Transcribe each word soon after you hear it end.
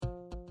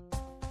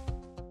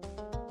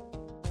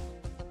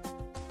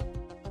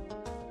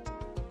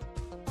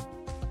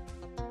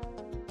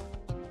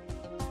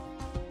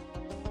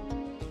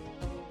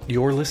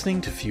You're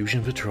listening to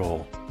Fusion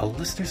Patrol, a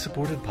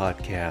listener-supported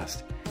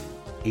podcast.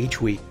 Each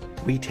week,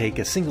 we take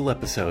a single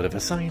episode of a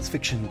science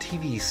fiction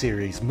TV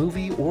series,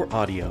 movie, or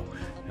audio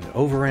and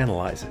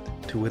overanalyze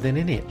it to within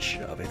an inch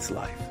of its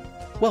life.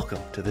 Welcome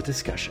to the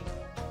discussion.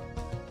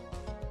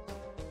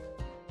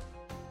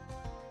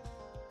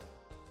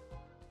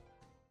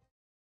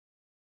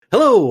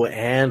 Hello,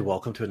 and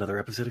welcome to another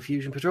episode of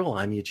Fusion Patrol.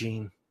 I'm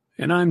Eugene.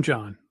 And I'm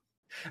John.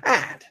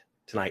 And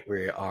tonight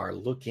we are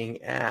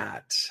looking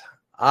at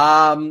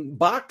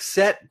box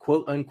set,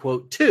 quote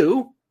unquote,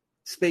 2,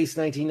 Space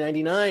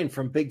 1999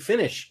 from Big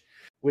Finish,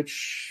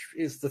 which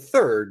is the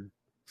third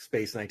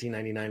Space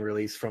 1999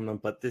 release from them,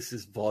 but this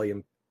is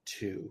volume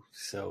 2.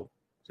 So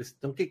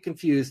just don't get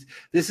confused.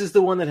 This is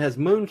the one that has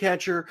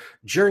Mooncatcher,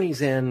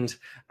 Journey's End,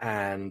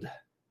 and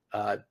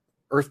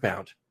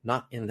Earthbound,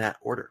 not in that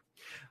order.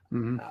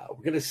 Mm-hmm.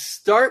 We're going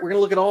to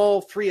look at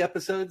all 3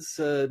 episodes.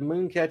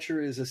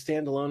 Mooncatcher is a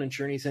standalone, and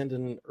Journey's End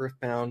and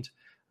Earthbound,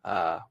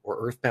 or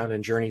Earthbound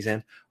and Journey's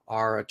End,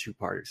 are a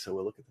 2-parter. So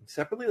we'll look at them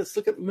separately. Let's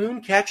look at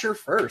Mooncatcher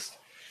first.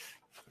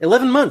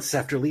 11 months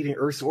after leaving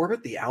Earth's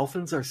orbit, the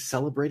Alphans are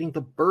celebrating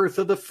the birth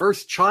of the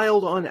first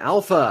child on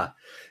Alpha.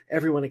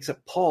 Everyone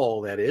except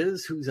Paul, that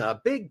is, who's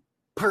a big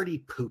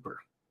party pooper.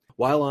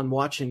 While on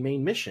watch in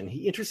main mission,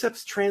 he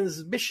intercepts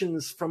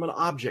transmissions from an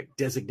object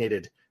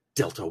designated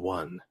Delta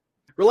One.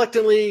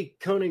 Reluctantly,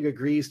 Koenig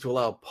agrees to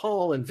allow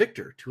Paul and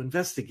Victor to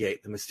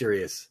investigate the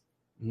mysterious,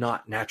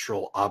 not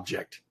natural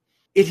object.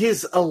 It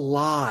is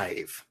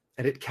alive,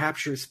 and it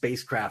captures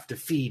spacecraft to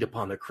feed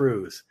upon the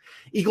crews.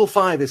 Eagle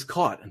 5 is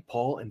caught, and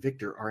Paul and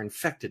Victor are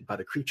infected by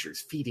the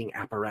creature's feeding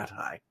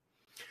apparatus.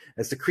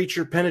 As the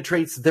creature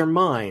penetrates their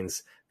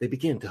minds, they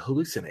begin to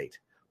hallucinate.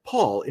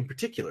 Paul, in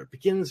particular,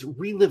 begins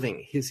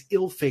reliving his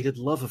ill-fated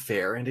love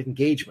affair and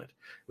engagement,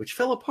 which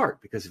fell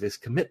apart because of his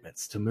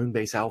commitments to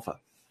Moonbase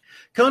Alpha.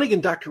 Koenig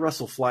and Dr.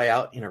 Russell fly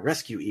out in a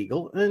rescue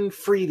Eagle and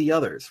free the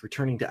others,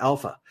 returning to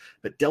Alpha,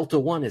 but Delta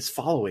One is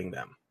following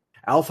them.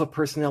 Alpha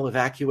personnel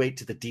evacuate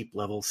to the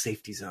deep-level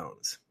safety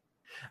zones.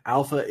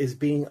 Alpha is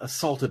being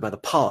assaulted by the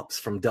polyps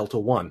from Delta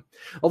One.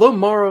 Although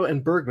Morrow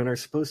and Bergman are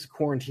supposed to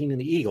quarantine in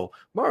the Eagle,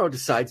 Morrow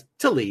decides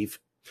to leave.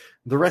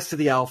 The rest of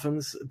the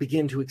Alphans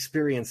begin to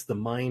experience the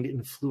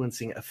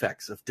mind-influencing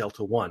effects of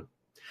Delta One.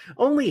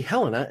 Only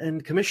Helena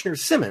and Commissioner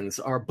Simmons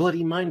are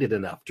bloody-minded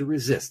enough to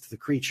resist the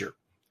creature.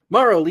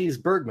 Morrow leaves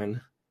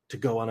Bergman to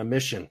go on a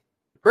mission.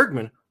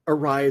 Bergman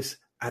arrives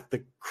at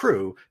the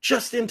crew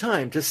just in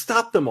time to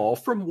stop them all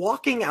from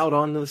walking out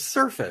on the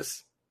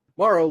surface.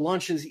 Morrow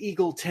launches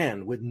Eagle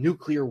 10 with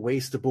nuclear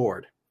waste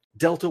aboard.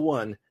 Delta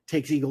One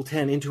takes Eagle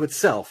 10 into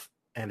itself,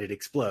 and it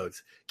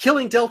explodes,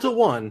 killing Delta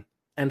One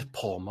and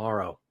Paul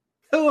Morrow.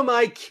 Who am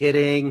I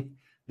kidding?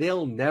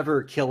 They'll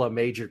never kill a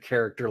major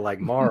character like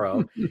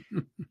Morrow.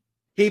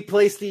 He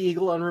placed the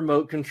Eagle on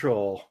remote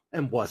control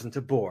and wasn't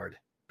aboard.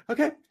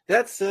 Okay,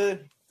 that's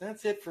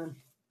it for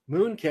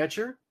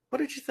Mooncatcher. What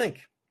did you think?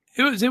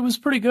 It was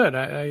pretty good.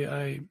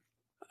 I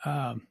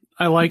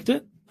liked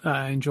it.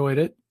 I enjoyed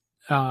it.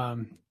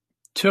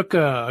 Took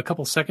a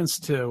couple seconds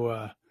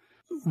to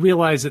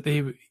realize that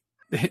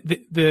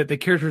the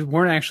characters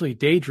weren't actually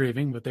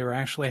daydreaming, but they were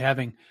actually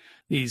having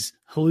these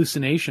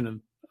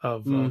hallucination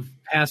of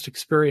past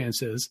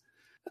experiences.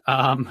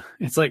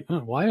 It's like, oh,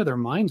 why are their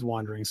minds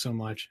wandering so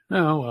much?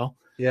 Oh well,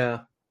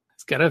 yeah.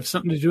 It's got to have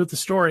something to do with the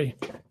story.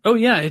 Oh,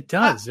 yeah, it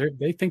does.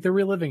 They think they're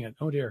reliving it.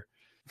 Oh, dear.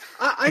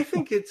 I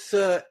think it's...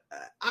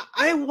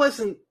 I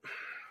wasn't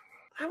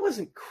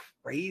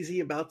crazy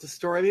about the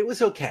story. I mean, it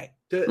was okay.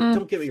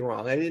 Don't get me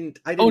wrong. I didn't.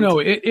 Oh, no,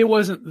 it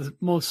wasn't the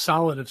most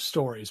solid of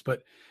stories,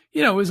 but,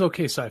 it was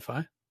okay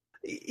sci-fi.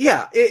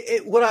 Yeah,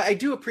 what I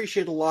do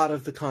appreciate a lot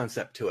of the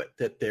concept to it,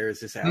 that there's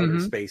this outer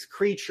space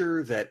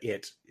creature, that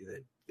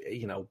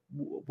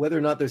whether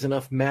or not there's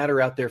enough matter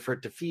out there for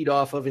it to feed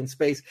off of in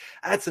space,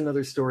 that's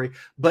another story.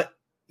 But,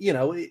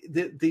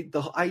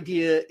 the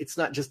idea, it's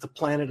not just the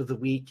planet of the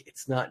week.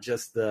 It's not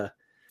just the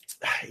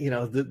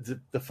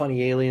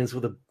funny aliens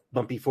with the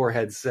bumpy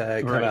foreheads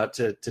come out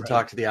to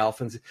talk to the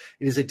Alphans. It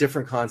is a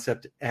different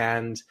concept.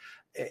 And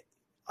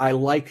I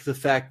like the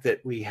fact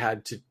that we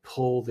had to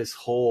pull this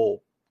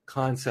whole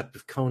concept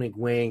of Koenig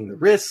weighing the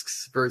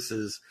risks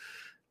versus,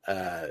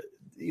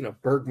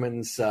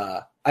 Bergman's.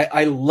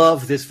 I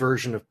love this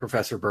version of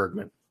Professor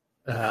Bergman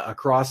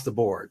across the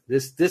board.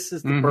 This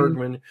is the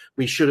Bergman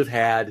we should have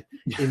had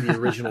in the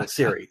original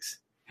series,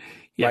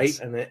 yes.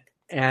 Right?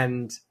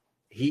 And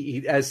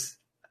he as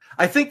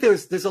I think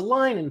there's a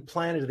line in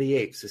Planet of the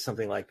Apes or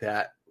something like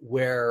that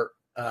where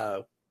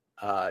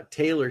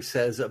Taylor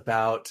says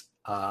about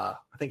I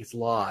think it's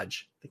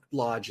Lodge. I think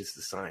Lodge is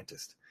the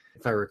scientist,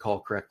 if I recall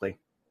correctly,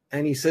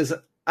 and he says,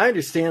 I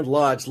understand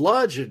Lodge,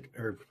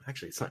 or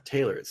actually it's not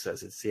Taylor, it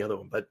says it's the other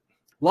one, but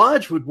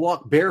Lodge would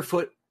walk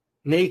barefoot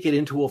naked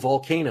into a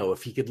volcano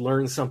if he could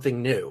learn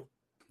something new.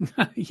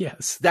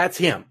 Yes. That's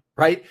him,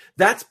 right?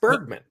 That's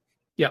Bergman.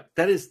 Yep.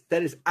 That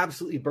is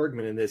absolutely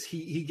Bergman in this.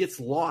 He gets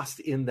lost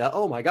in the,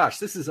 oh my gosh,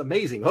 this is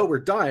amazing. Oh, we're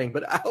dying,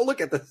 but oh, look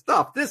at the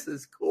stuff. This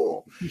is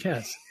cool.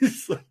 Yes.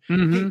 It's like,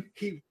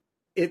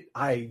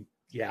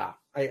 Yeah,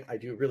 I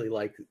do really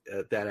like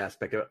that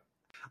aspect of it.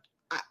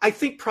 I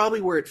think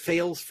probably where it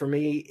fails for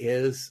me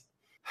is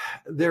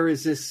there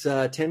is this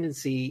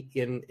tendency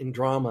in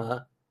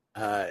drama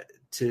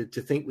to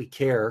think we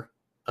care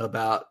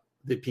about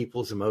the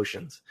people's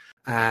emotions.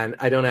 And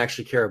I don't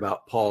actually care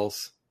about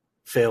Paul's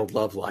failed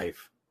love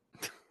life.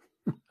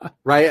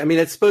 Right? I mean,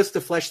 it's supposed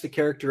to flesh the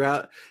character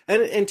out.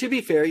 And to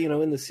be fair,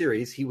 in the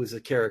series, he was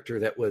a character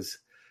that was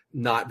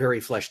not very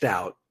fleshed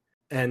out.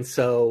 And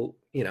so,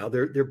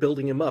 they're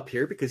building him up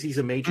here because he's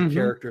a major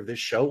character of this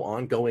show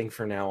ongoing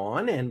from now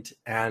on.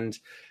 And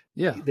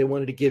yeah, they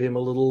wanted to give him a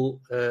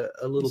little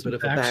bit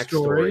of a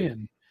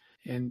backstory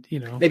and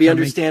maybe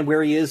understand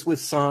where he is with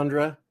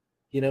Sandra.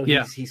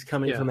 He's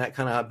coming Yeah. from that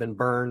kind of, I've been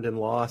burned and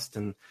lost.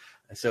 And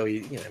so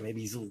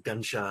maybe he's a little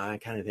gun shy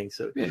kind of thing.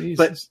 So,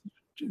 he's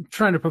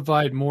trying to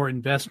provide more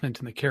investment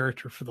in the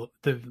character for the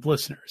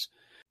listeners,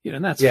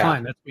 and that's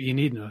fine. That's what you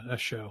need in a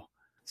show.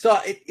 So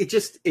it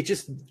just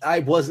I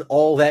wasn't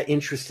all that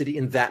interested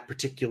in that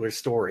particular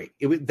story.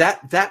 It was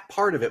that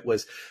part of it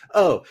was,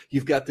 oh,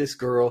 you've got this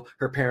girl,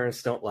 her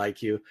parents don't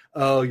like you.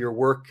 Oh, your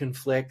work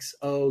conflicts.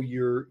 Oh,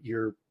 you're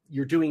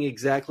doing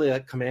exactly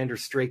like Commander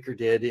Straker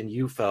did in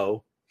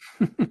UFO.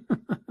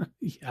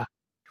 Yeah.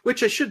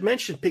 Which I should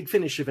mention, Big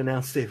Finish have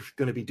announced they're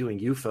going to be doing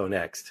UFO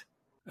next.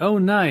 Oh,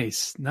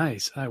 nice. I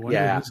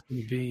wonder who's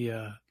going to be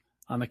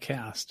on the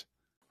cast.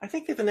 I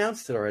think they've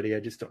announced it already. I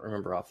just don't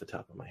remember off the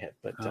top of my head.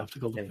 But I'll have to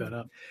go look that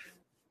up.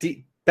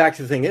 Back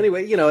to the thing.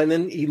 Anyway, and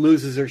then he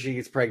loses her. She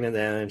gets pregnant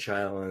and a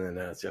child. And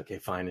then it's okay,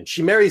 fine. And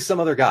she marries some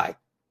other guy.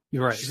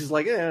 You're right. She's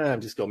like,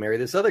 I'm just going to marry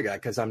this other guy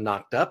because I'm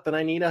knocked up and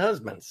I need a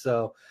husband.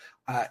 So,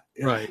 right.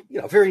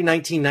 Very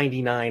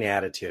 1999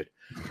 attitude.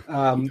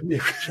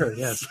 Sure,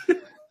 yes.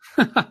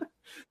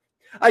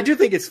 I do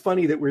think it's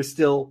funny that we're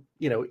still,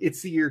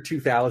 it's the year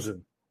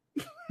 2000.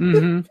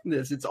 Mm-hmm.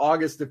 It's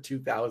August of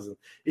 2000.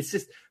 It's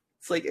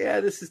like,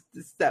 this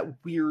is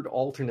that weird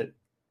alternate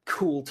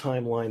cool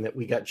timeline that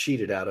we got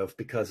cheated out of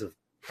because of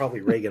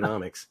probably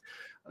Reaganomics.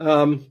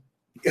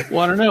 Well,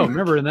 I don't know.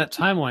 Remember, in that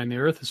timeline, the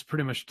Earth is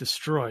pretty much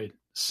destroyed.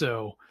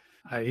 So,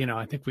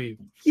 I think we.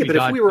 Yeah, but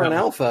if we were on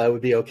Alpha, it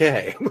would be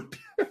okay.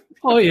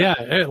 Oh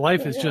yeah,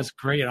 life is just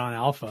great on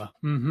Alpha.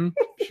 Mm-hmm.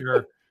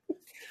 Sure.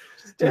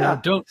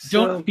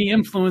 Don't be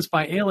influenced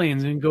by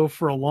aliens and go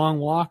for a long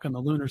walk on the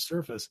lunar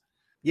surface.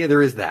 Yeah,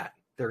 there is that.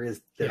 There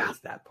is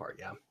that part.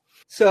 Yeah.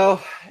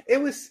 So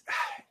it was,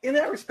 in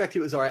that respect, it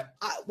was all right.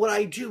 What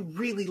I do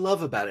really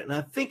love about it, and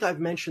I think I've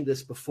mentioned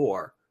this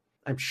before.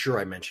 I'm sure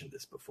I mentioned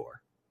this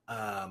before.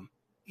 Moonbase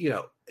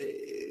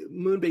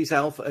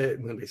Alpha,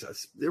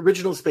 the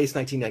original Space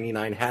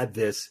 1999 had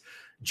this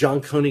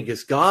John Koenig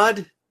is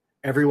God.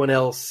 Everyone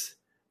else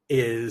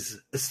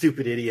is a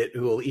stupid idiot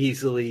who will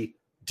easily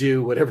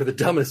do whatever the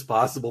dumbest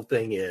possible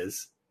thing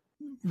is.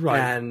 Right.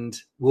 And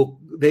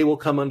they will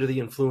come under the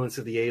influence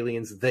of the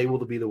aliens. They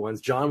will be the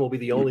ones. John will be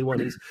the only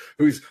one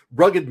whose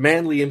rugged,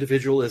 manly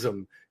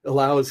individualism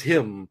allows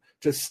him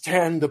to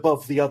stand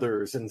above the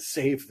others and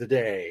save the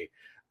day.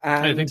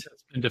 And I think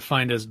that's been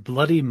defined as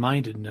bloody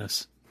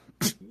mindedness.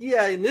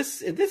 Yeah, in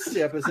this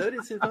episode,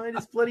 it's defined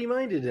as bloody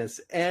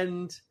mindedness,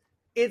 and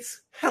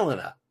it's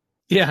Helena.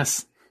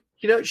 Yes.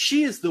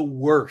 She is the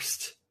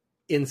worst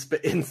in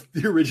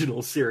the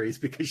original series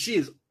because she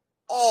is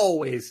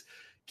always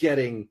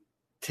getting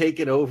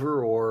taken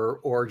over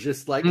or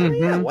just like, oh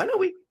yeah, why don't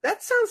we,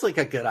 that sounds like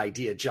a good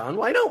idea, John.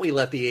 Why don't we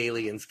let the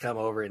aliens come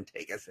over and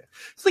take us in?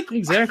 It's like,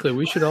 exactly.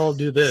 We should all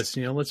do this.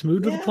 Let's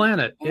move to the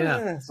planet.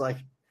 Yeah. It's like,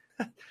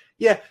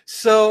 yeah.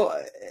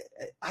 So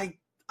I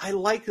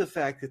like the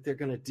fact that they're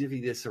going to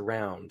divvy this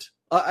around.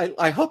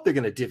 I hope they're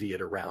going to divvy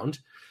it around,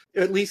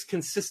 at least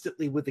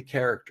consistently with the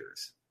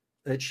characters.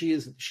 That she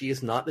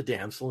is not the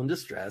damsel in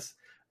distress,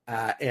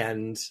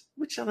 and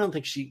which I don't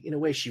think in a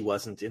way she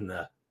wasn't in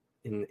the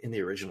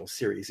original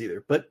series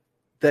either. But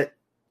that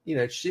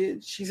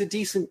she's a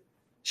decent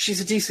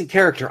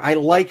character. I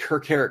like her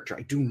character.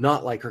 I do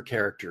not like her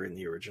character in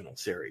the original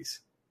series.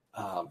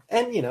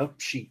 And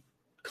she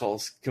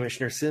calls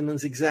Commissioner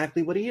Simmons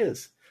exactly what he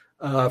is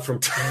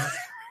from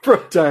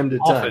time to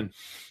time.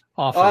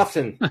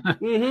 Often.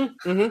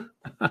 Mm-hmm.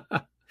 Mm-hmm.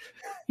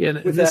 Yeah,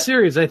 in the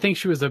series, I think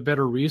she was a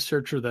better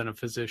researcher than a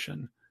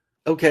physician.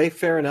 Okay,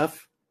 fair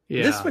enough.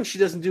 Yeah. This one, she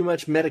doesn't do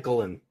much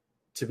medical in,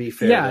 to be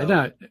fair. Yeah,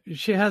 no,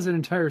 she has an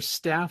entire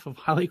staff of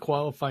highly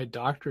qualified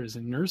doctors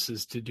and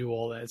nurses to do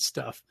all that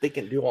stuff. They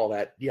can do all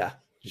that, yeah.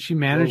 She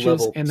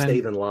manages and then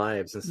saving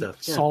lives and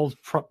stuff. Solves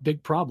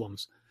big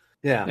problems.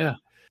 Yeah. Yeah.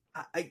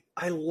 I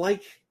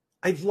like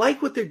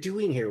what they're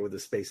doing here with the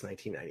Space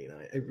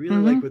 1999. I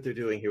really like what they're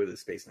doing here with the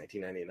Space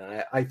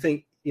 1999. I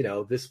think,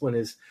 this one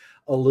is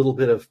a little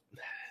bit of,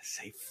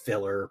 say,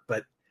 filler,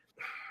 but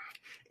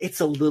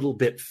it's a little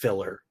bit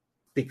filler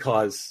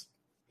because,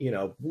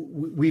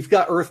 we've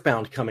got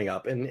Earthbound coming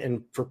up.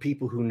 And for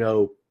people who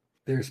know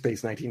their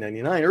Space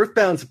 1999,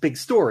 Earthbound's a big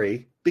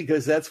story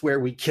because that's where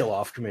we kill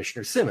off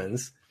Commissioner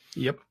Simmons.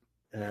 Yep.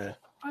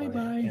 Bye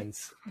bye.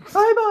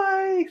 Bye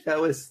bye. That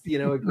was,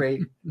 a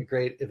great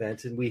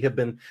event, and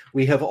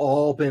we have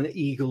all been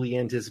eagerly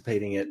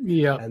anticipating it.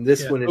 Yeah. And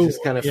this one is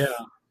just kind of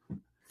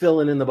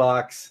filling in the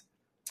box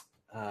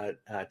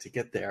to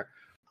get there.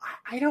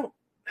 I don't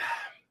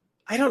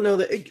know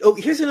that. Oh,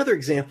 here's another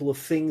example of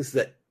things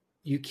that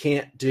you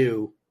can't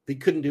do. They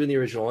couldn't do in the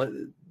original.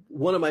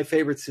 One of my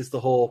favorites is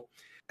the whole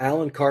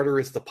Alan Carter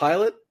is the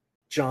pilot.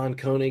 John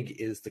Koenig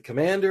is the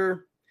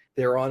commander.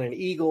 They're on an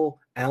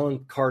Eagle.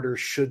 Alan Carter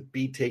should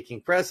be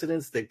taking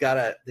precedence. They've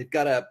got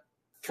to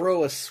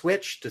throw a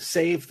switch to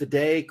save the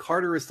day.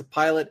 Carter is the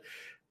pilot.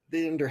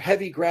 They're under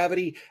heavy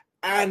gravity,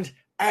 and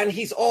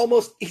he's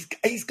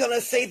he's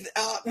gonna save.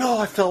 No,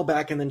 I fell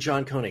back, and then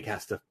John Koenig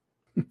has to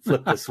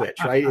flip the switch.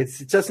 Right?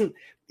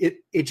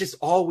 It just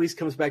always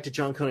comes back to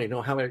John Koenig.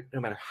 No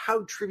matter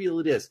how trivial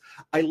it is.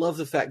 I love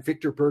the fact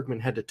Victor Bergman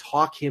had to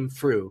talk him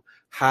through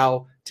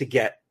how to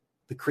get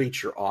the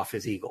creature off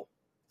his Eagle.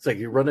 It's like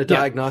you run a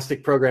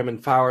diagnostic program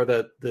and fire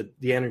the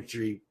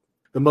energy,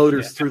 the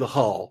motors through the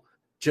hull.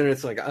 Generally,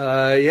 it's like,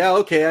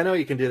 okay, I know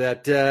you can do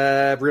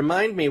that.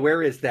 Remind me,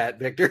 where is that,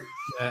 Victor?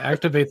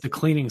 Activate the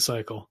cleaning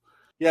cycle.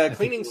 Yeah,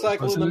 cleaning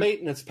cycle in the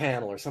maintenance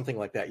panel or something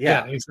like that.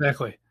 Yeah,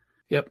 exactly.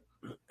 Yep.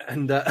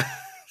 And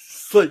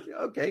it's like,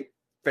 okay,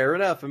 fair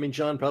enough. I mean,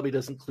 John probably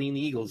doesn't clean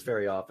the Eagles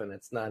very often.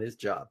 It's not his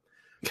job.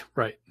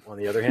 Right. On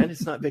the other hand,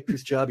 it's not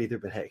Victor's job either,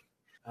 but hey.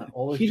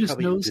 He just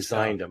knows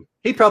designed them.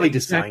 He probably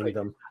designed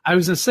them. I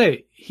was going to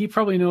say, he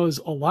probably knows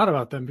a lot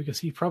about them because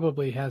he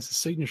probably has a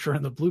signature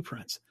on the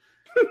blueprints.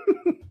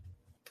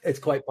 It's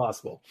quite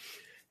possible.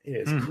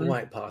 It is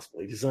quite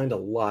possible. He designed a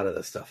lot of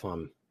the stuff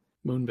on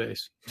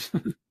Moonbase.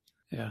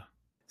 Yeah.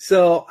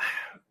 So,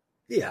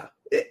 yeah,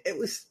 it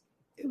was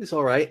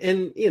all right.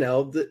 And,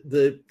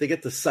 they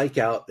get the psych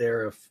out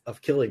there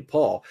of killing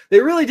Paul.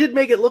 They really did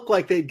make it look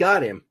like they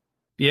got him.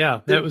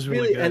 Yeah, that was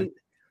really good.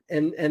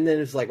 And then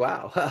it's like,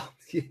 wow, well,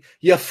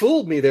 you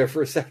fooled me there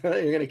for a second.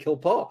 You're going to kill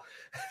Paul.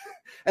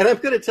 And I'm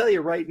going to tell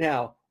you right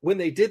now, when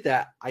they did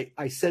that,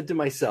 I said to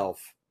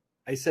myself,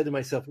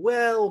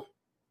 well,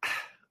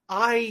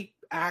 I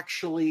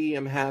actually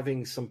am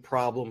having some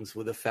problems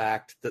with the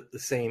fact that the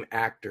same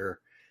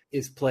actor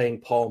is playing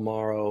Paul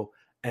Morrow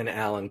and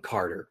Alan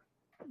Carter.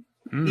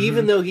 Mm-hmm.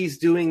 Even though he's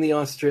doing the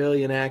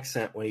Australian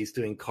accent when he's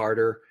doing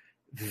Carter,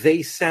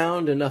 they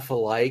sound enough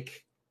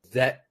alike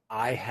that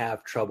I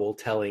have trouble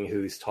telling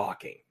who's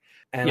talking.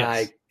 And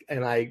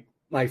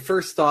my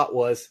first thought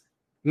was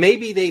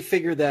maybe they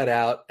figured that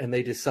out and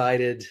they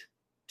decided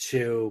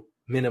to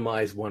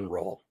minimize one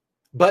role.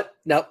 But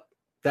no,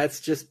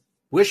 that's just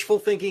wishful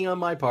thinking on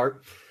my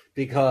part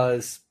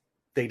because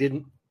they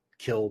didn't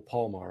kill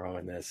Paul Morrow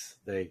in this.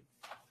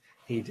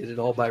 He did it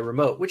all by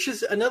remote, which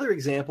is another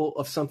example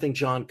of something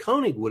John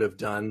Koenig would have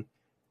done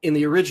in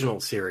the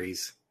original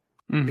series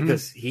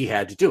because he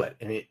had to do it.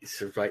 And it's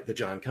sort of like the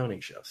John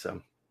Koenig show.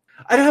 So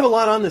I don't have a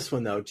lot on this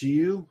one, though. Do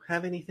you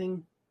have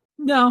anything?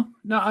 No.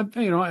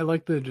 I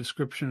like the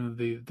description of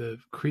the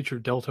creature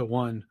Delta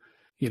One,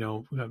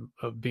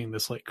 of being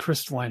this like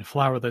crystalline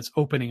flower that's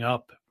opening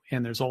up,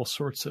 and there's all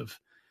sorts of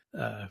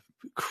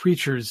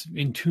creatures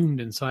entombed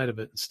inside of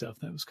it and stuff.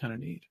 That was kind of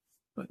neat.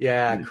 But,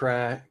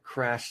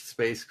 crashed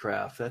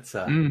spacecraft. That's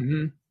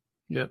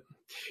Yep.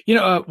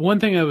 One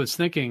thing I was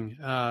thinking,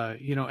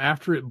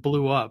 after it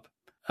blew up,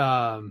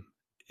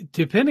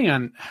 depending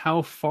on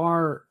how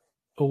far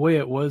away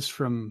it was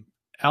from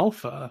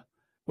Alpha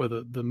or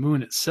the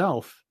moon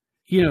itself,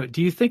 do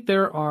you think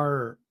there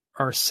are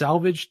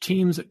salvage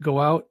teams that go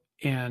out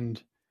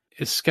and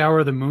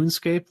scour the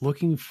moonscape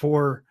looking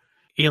for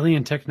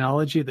alien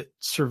technology that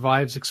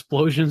survives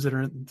explosions that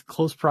are in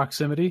close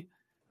proximity?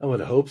 I would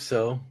hope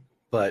so,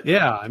 but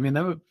yeah, I mean,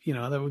 that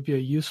would be a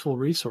useful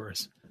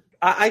resource.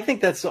 I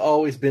think that's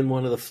always been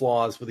one of the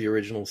flaws with the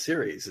original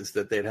series is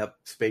that they'd have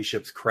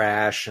spaceships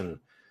crash and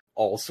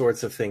all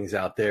sorts of things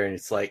out there. And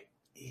it's like,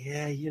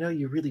 yeah,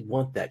 you really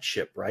want that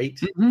ship, right?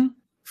 Mm-hmm.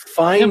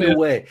 Find a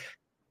way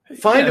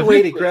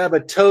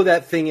to tow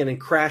that thing in and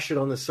crash it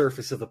on the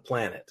surface of the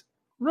planet.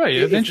 Right.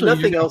 Eventually, if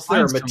nothing else,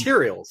 there are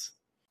materials.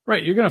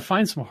 Right. You're going to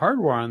find some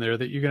hardware on there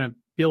that you're going to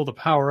be able to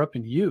power up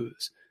and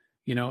use.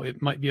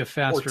 It might be a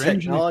faster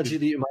technology engine.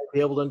 that you might be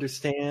able to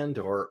understand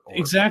or...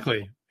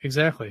 Exactly.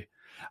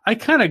 I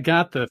kind of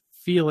got the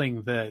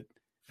feeling that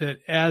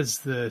as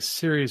the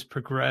series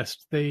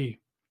progressed, they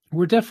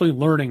were definitely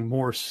learning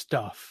more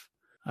stuff.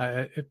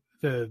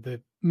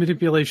 The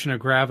manipulation of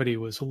gravity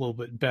was a little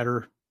bit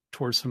better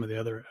towards some of the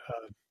other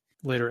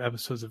later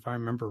episodes, if I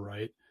remember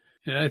right.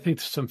 And I think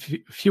some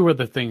few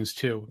other things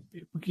too.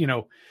 But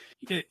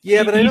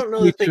I don't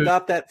know that they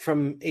got that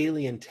from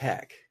alien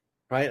tech,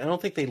 right? I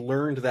don't think they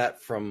learned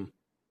that from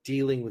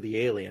dealing with the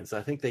aliens.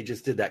 I think they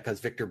just did that because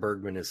Victor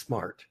Bergman is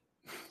smart.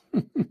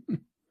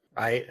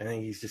 Right? I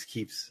think he just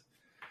keeps.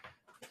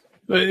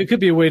 But it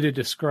could be a way to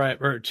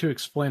describe or to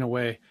explain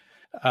away.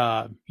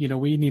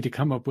 We need to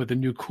come up with a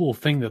new cool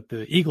thing that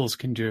the Eagles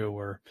can do,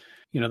 or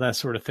that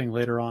sort of thing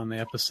later on in the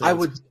episode.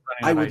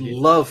 I would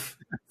love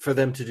for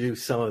them to do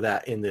some of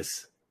that in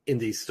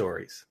these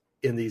stories,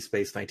 in these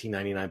Space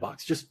 1999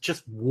 box,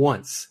 just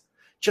once.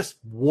 just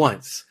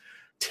once,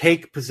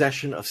 take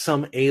possession of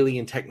some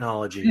alien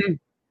technology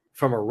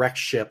from a wrecked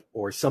ship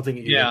or something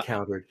that you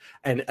encountered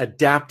and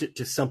adapt it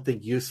to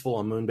something useful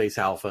on Moonbase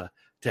Alpha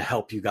to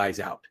help you guys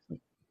out,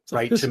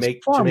 right? To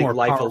make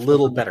life a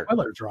little better.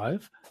 Queller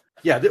Drive.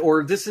 Yeah,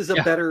 or this is a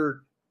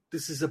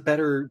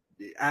better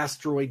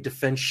asteroid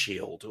defense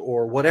shield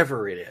or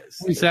whatever it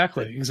is.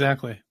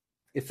 Exactly.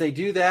 If they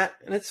do that,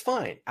 and it's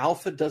fine.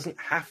 Alpha doesn't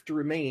have to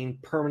remain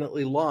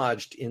permanently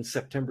lodged in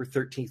September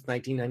 13th,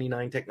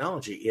 1999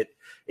 technology.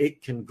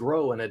 It can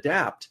grow and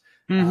adapt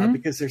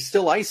because they're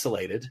still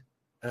isolated.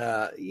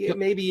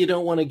 Maybe you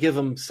don't want to give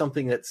them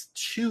something that's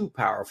too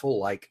powerful,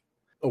 like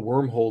a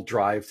wormhole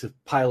drive to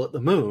pilot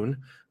the moon,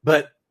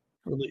 but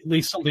or at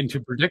least something to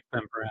predict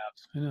them,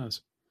 perhaps. Who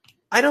knows?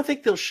 I don't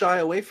think they'll shy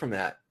away from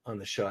that on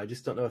the show. I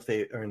just don't know if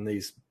they are in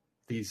these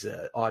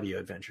audio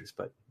adventures,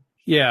 but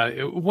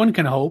yeah, one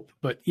can hope.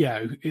 But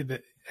yeah,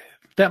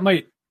 that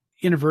might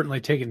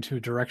inadvertently take into a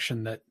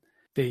direction that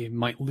they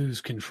might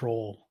lose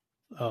control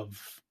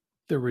of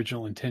the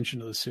original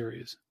intention of the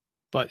series.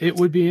 But it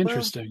would be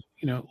interesting,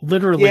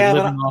 literally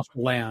living off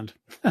the land.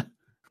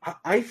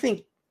 I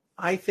think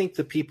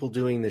the people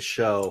doing this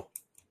show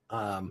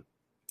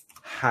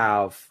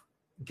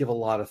give a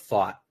lot of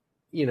thought.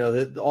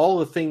 All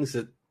the things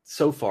that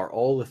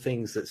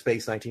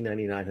Space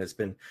 1999 has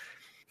been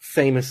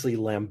famously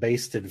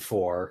lambasted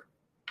for,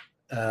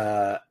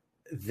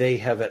 they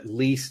have at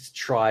least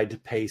tried to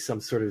pay some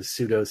sort of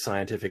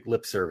pseudo-scientific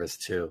lip service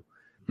to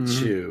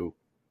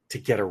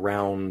get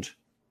around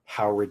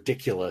how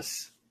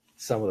ridiculous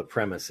some of the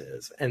premise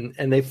is. And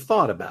they've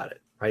thought about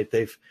it, right?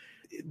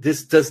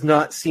 This does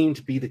not seem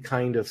to be the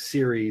kind of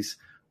series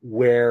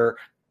where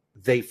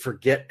they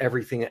forget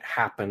everything that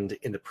happened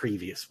in the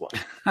previous one.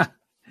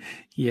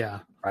 Yeah.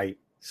 Right.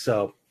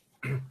 So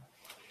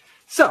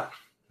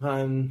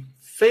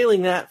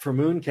failing that for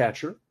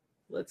Mooncatcher,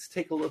 let's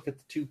take a look at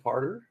the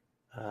two-parter,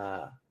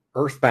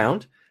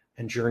 Earthbound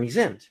and Journey's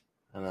End.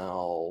 And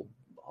I'll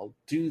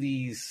do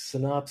these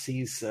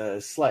synopses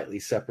slightly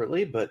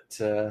separately, but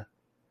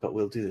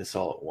we'll do this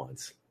all at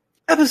once.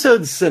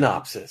 Episode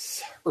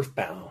synopsis,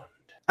 Earthbound.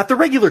 At the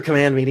regular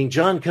command meeting,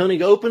 John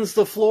Koenig opens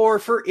the floor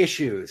for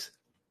issues.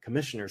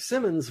 Commissioner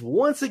Simmons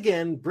once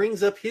again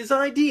brings up his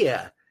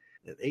idea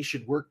that they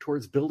should work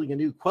towards building a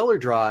new Queller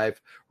Drive,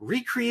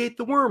 recreate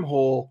the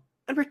wormhole,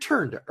 and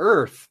return to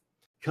Earth.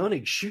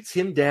 Koenig shoots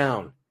him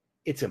down.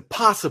 It's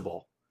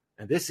impossible,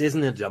 and this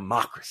isn't a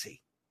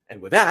democracy.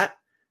 And with that,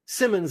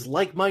 Simmons'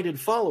 like-minded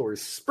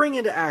followers spring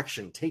into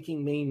action,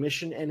 taking main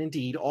mission and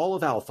indeed all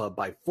of Alpha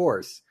by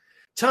force.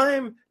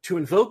 Time to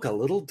invoke a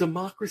little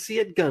democracy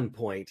at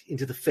gunpoint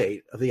into the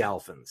fate of the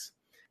Alphans.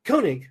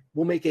 Koenig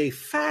will make a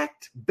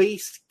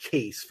fact-based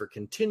case for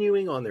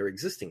continuing on their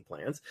existing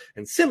plans,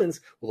 and Simmons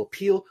will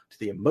appeal to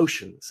the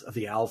emotions of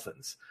the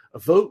Alphans. A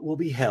vote will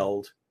be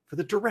held for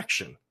the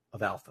direction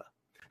of Alpha.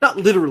 Not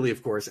literally,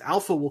 of course.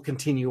 Alpha will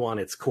continue on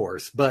its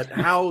course, but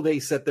how they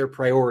set their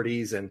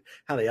priorities and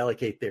how they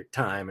allocate their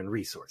time and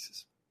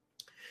resources.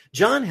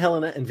 John,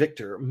 Helena, and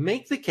Victor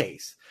make the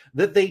case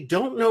that they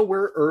don't know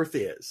where Earth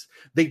is.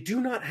 They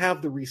do not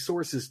have the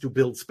resources to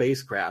build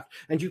spacecraft,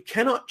 and you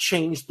cannot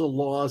change the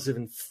laws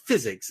of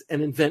physics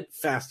and invent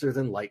faster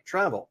than light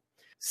travel.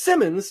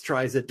 Simmons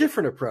tries a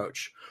different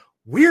approach.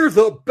 We're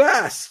the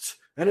best,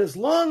 and as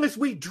long as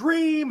we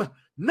dream,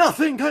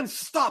 nothing can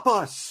stop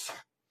us.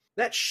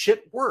 That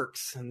shit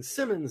works, and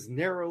Simmons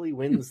narrowly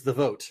wins the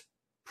vote.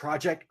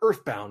 Project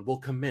Earthbound will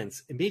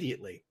commence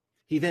immediately.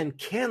 He then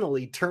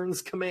cannily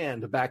turns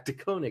command back to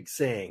Koenig,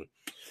 saying,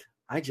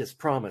 I just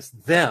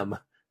promised them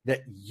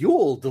that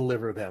you'll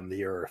deliver them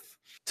the Earth.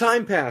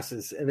 Time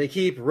passes, and they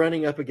keep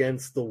running up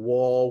against the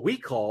wall we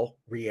call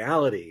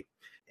reality.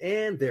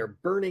 And they're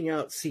burning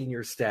out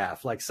senior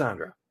staff like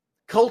Sandra.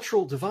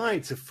 Cultural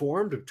divides have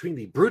formed between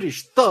the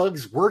brutish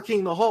thugs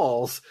working the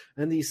halls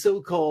and the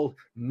so-called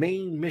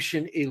main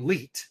mission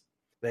elite.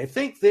 They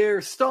think they're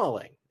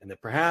stalling, and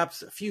that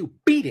perhaps a few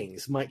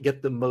beatings might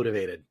get them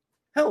motivated.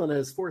 Helena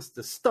is forced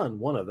to stun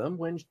one of them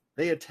when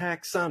they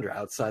attack Sandra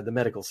outside the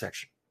medical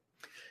section.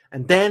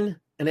 And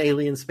then an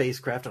alien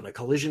spacecraft on a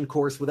collision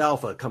course with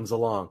Alpha comes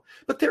along.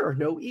 But there are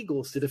no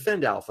Eagles to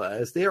defend Alpha,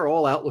 as they are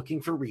all out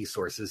looking for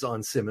resources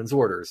on Simmons'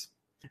 orders.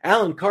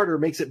 Alan Carter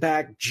makes it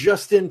back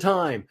just in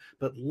time,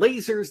 but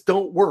lasers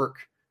don't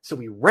work, so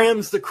he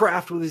rams the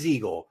craft with his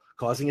Eagle,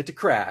 causing it to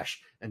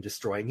crash and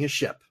destroying his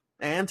ship,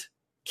 and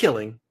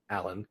killing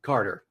Alan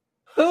Carter.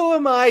 Who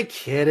am I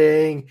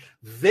kidding?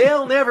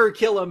 They'll never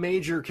kill a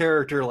major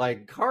character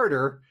like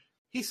Carter.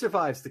 He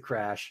survives the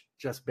crash,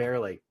 just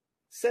barely.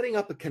 Setting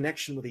up a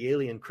connection with the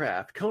alien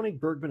craft,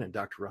 Koenig, Bergman, and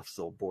Dr.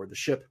 Russell board the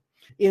ship.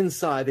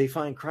 Inside, they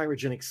find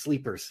cryogenic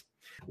sleepers.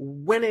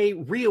 When a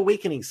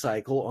reawakening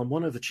cycle on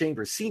one of the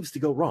chambers seems to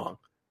go wrong,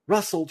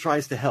 Russell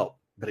tries to help,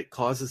 but it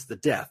causes the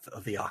death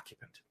of the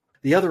occupant.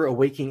 The other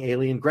awaking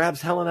alien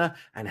grabs Helena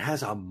and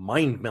has a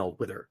mind meld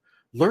with her,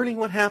 learning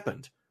what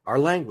happened, our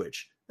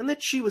language, and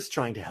that she was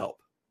trying to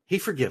help. He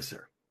forgives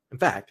her. In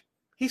fact,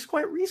 he's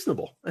quite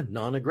reasonable and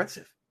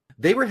non-aggressive.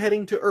 They were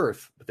heading to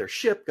Earth, but their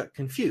ship got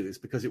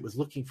confused because it was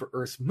looking for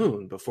Earth's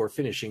moon before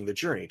finishing the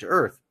journey to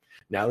Earth.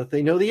 Now that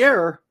they know the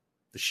error,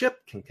 the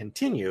ship can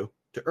continue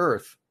to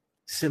Earth.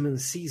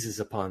 Simmons seizes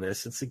upon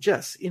this and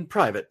suggests in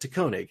private to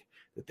Koenig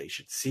that they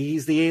should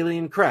seize the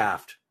alien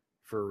craft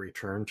for a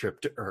return trip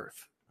to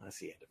Earth. That's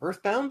the end of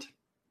Earthbound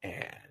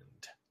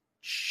and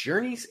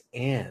Journey's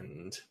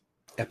End.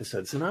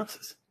 Episode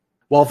synopsis.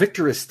 While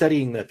Victor is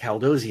studying the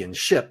Caldosian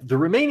ship, the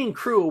remaining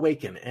crew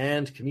awaken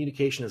and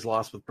communication is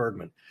lost with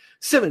Bergman.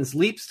 Simmons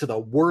leaps to the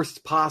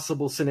worst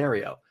possible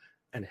scenario,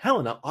 and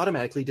Helena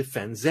automatically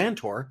defends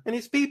Xantor and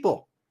his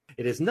people.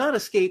 It has not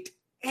escaped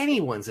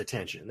anyone's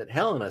attention that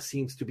Helena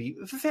seems to be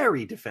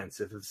very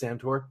defensive of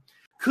Xantor.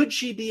 Could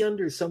she be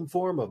under some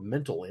form of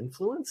mental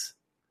influence?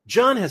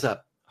 John has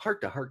a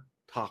heart-to-heart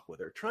talk with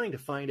her, trying to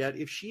find out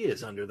if she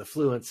is under the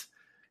fluence.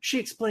 She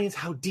explains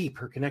how deep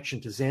her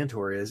connection to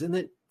Xantor is and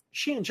that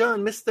she and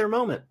John missed their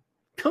moment.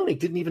 Koenig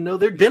didn't even know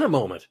there'd been a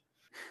moment.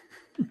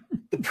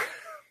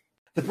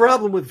 The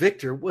problem with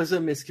Victor was a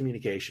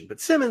miscommunication, but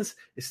Simmons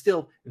is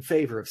still in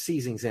favor of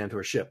seizing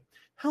Xantor's ship.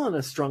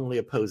 Helena strongly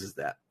opposes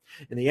that.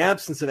 In the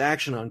absence of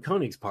action on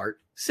Koenig's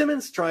part,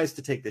 Simmons tries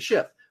to take the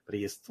ship, but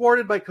he is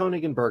thwarted by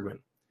Koenig and Bergman.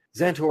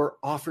 Xantor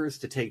offers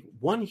to take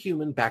one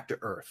human back to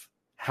Earth,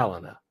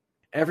 Helena.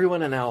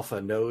 Everyone in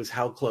Alpha knows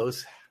how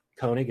close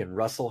Koenig and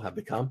Russell have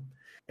become.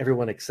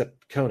 Everyone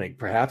except Koenig,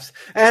 perhaps.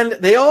 And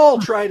they all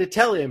try to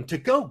tell him to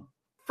go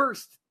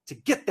first to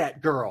get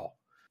that girl.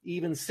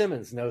 Even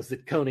Simmons knows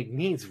that Koenig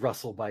needs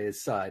Russell by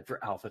his side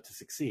for Alpha to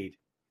succeed.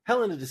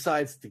 Helena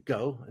decides to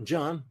go, and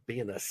John,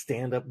 being the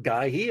stand-up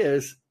guy he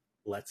is,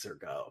 lets her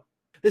go.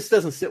 This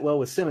doesn't sit well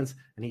with Simmons,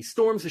 and he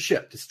storms the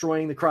ship,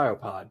 destroying the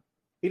cryopod.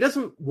 He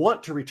doesn't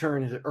want to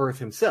return to Earth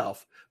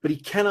himself, but he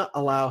cannot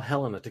allow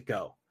Helena to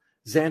go.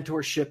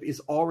 Xantor's ship is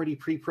already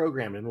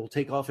pre-programmed and will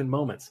take off in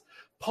moments.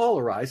 Paul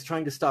arrives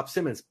trying to stop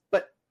Simmons,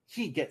 but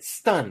he gets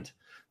stunned,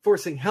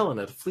 forcing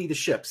Helena to flee the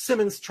ship.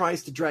 Simmons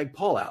tries to drag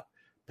Paul out,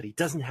 but he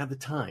doesn't have the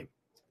time.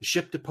 The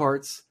ship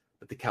departs,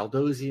 but the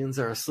Caldosians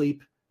are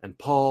asleep, and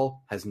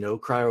Paul has no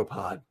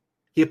cryopod.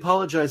 He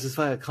apologizes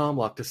via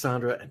comlock to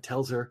Sandra and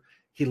tells her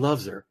he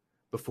loves her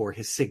before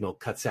his signal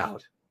cuts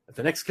out. At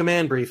the next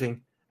command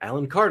briefing,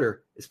 Alan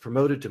Carter is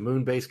promoted to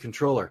Moon-Base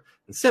Controller,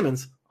 and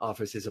Simmons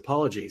offers his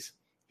apologies.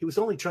 He was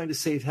only trying to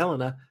save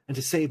Helena and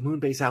to save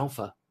Moon-Base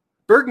Alpha.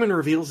 Bergman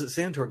reveals that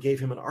Xantor gave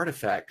him an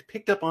artifact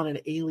picked up on an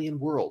alien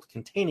world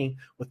containing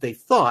what they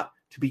thought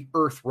to be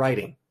Earth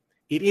writing.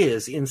 It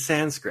is in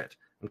Sanskrit,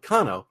 and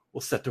Kano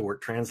will set to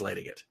work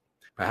translating it.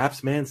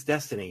 Perhaps man's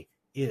destiny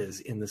is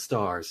in the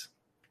stars.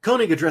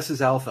 Koenig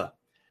addresses Alpha.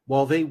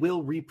 While they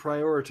will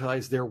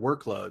reprioritize their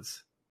workloads,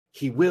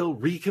 he will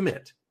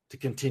recommit to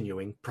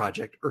continuing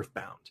Project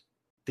Earthbound.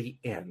 The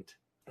end.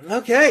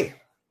 Okay.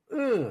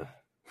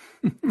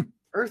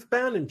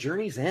 Earthbound and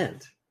Journey's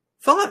End.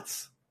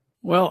 Thoughts?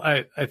 Well,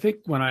 I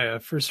think when I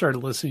first started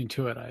listening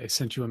to it, I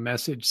sent you a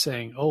message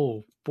saying,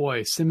 oh,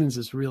 boy, Simmons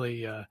is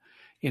really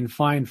in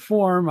fine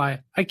form. I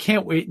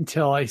can't wait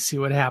until I see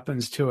what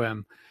happens to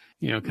him,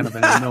 kind of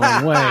in a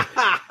knowing way.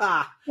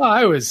 Well,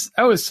 I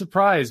was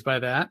surprised by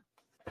that.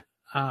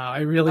 I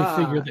really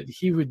figured that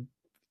he would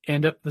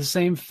end up the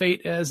same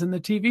fate as in the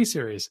TV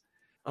series.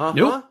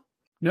 Nope.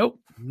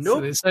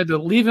 So they decided to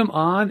leave him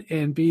on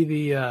and be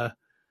the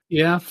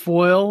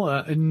foil,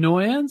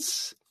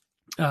 annoyance,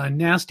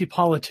 nasty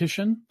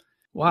politician.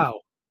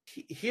 Wow.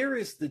 Here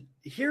is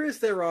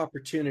their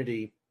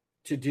opportunity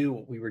to do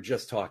what we were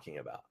just talking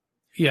about.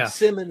 Yeah.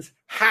 Simmons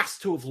has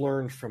to have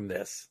learned from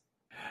this.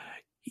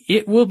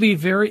 It will be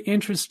very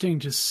interesting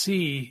to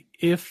see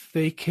if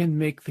they can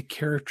make the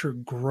character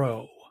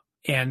grow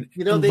and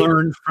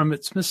learn from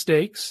its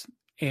mistakes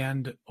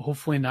and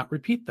hopefully not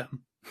repeat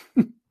them.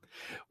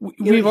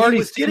 We've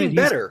already seen getting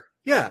better.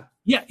 Yeah.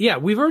 Yeah.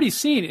 We've already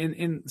seen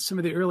in some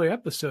of the earlier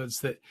episodes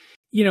that,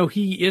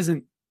 he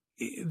isn't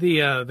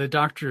the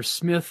Dr.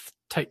 Smith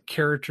type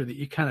character that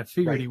you kind of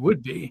figured he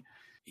would be.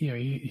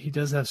 He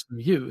does have some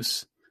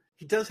use.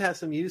 He does have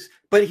some use,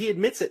 but he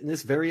admits it in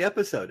this very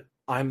episode.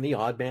 I'm the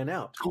odd man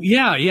out.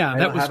 Yeah.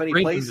 That was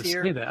great place to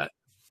here. say that.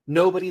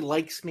 Nobody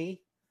likes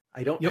me.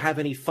 I don't have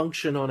any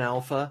function on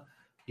Alpha.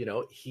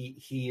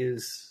 He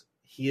is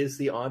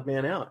the odd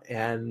man out,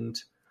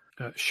 and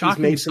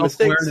shocking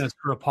self-awareness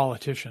for a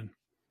politician.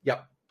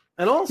 Yep.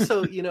 And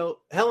also,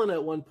 Helena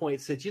at one point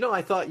said,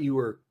 I thought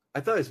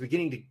I was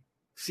beginning to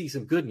see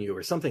some good in you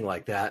or something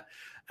like that.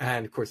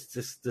 And of course,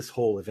 this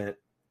whole event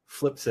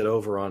flips it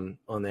over on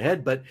the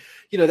head. But,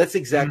 that's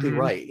exactly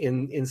right.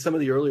 In some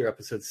of the earlier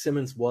episodes,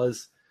 Simmons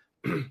was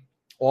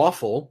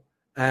awful.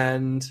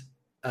 And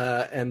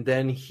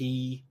then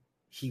he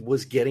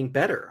was getting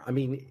better. I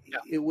mean,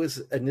 It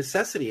was a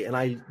necessity, and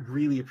I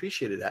really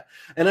appreciated that.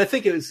 And I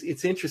think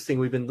it's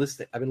interesting. I've been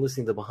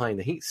listening to behind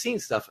the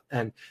scenes stuff,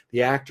 and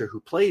the actor who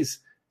plays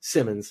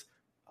Simmons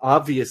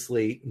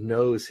obviously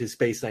knows his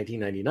Space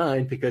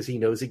 1999 because he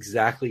knows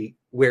exactly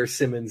where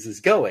Simmons is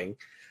going.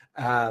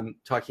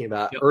 Talking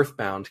about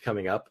Earthbound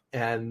coming up,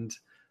 and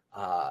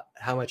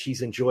how much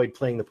he's enjoyed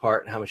playing the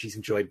part, and how much he's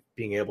enjoyed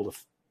being able to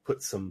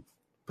put some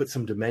put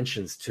some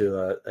dimensions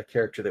to a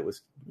character that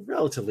was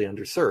relatively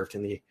underserved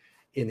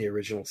in the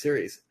original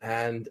series.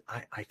 And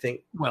I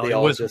think it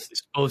was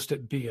supposed to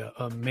be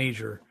a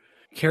major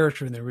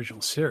character in the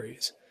original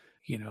series,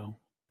 you know.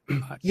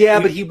 Yeah,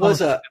 but he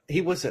was a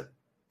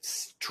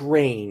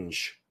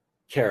strange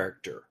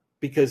character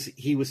because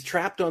he was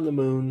trapped on the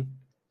moon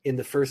in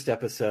the first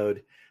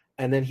episode,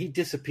 and then he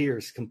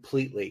disappears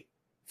completely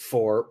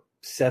for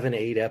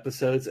 7-8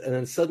 episodes, and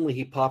then suddenly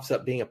he pops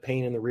up being a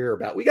pain in the rear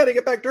about, we got to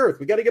get back to Earth.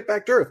 We got to get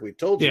back to Earth. We've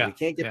told you we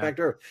can't get back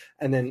to Earth.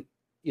 And then,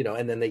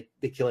 and then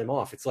they kill him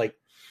off. It's like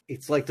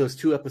those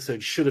 2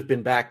 episodes should have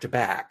been back to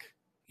back.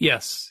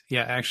 Yes.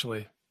 Yeah,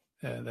 actually,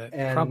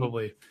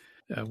 probably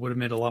would have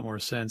made a lot more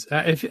sense.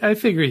 I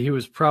figured he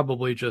was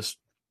probably just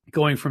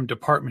going from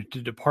department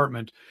to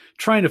department,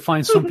 trying to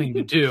find something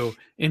to do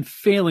and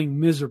failing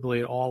miserably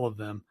at all of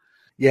them.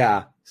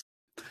 Yeah.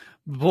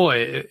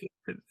 Boy.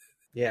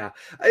 Yeah.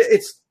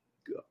 It's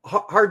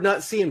hard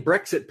not seeing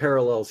Brexit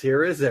parallels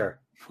here, is there?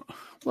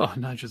 Well,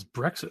 not just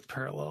Brexit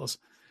parallels.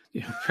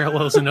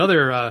 Parallels in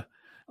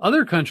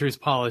other countries'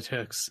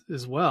 politics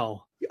as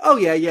well. Oh,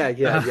 yeah.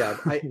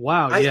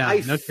 Wow,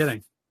 no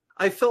kidding.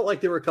 I felt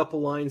like there were a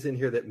couple lines in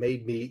here that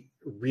made me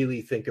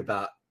really think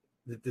about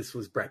that this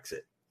was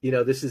Brexit.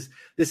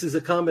 This is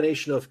a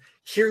combination of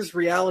here's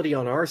reality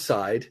on our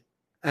side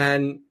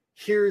and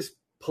here's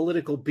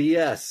political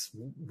BS.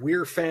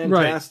 We're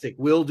fantastic. Right.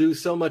 We'll do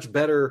so much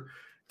better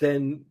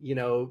than, you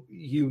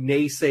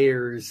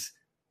naysayers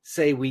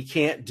say we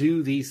can't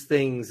do these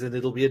things and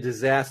it'll be a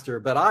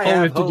disaster. But I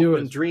have hope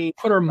and dream.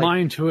 Put our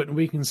mind to it and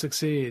we can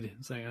succeed.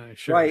 It's like,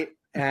 sure. Right.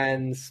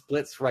 And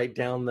splits right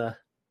down the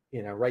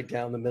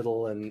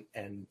middle. And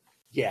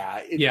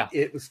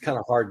it was kind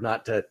of hard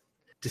not to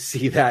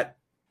see that.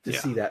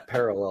 See that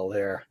parallel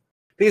there,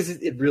 because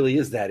it really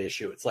is that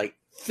issue. It's like,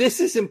 this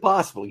is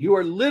impossible. You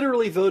are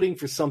literally voting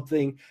for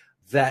something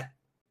that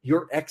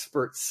your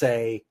experts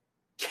say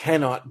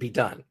cannot be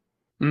done.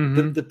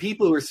 Mm-hmm. The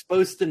people who are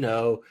supposed to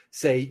know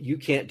say, you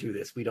can't do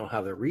this. We don't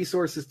have the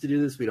resources to do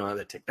this. We don't have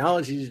the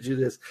technology to do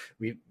this.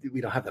 We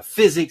don't have the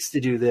physics to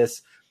do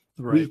this.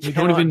 Right. We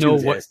don't even know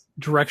what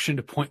direction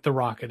to point the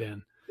rocket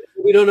in.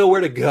 We don't know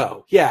where to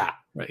go. Yeah.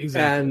 Right.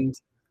 Exactly. And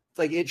it's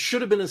like, it should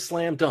have been a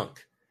slam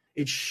dunk.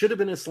 It should have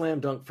been a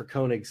slam dunk for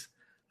Koenig's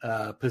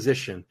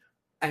position,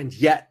 and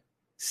yet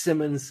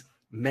Simmons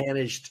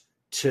managed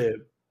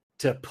to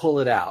pull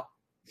it out.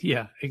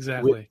 Yeah,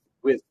 exactly.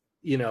 With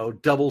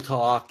double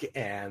talk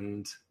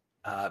and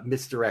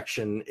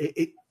misdirection.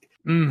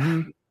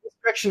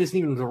 Misdirection isn't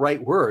even the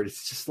right word.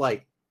 It's just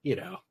like,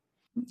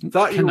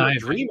 thought you were a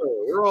dreamer.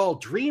 We're all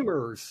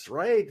dreamers,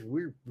 right?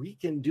 We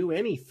can do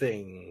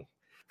anything,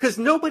 because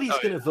nobody's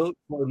going to vote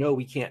for no.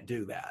 We can't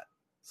do that.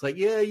 It's like,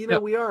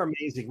 we are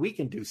amazing. We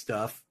can do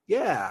stuff.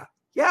 Yeah,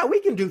 we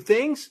can do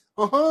things.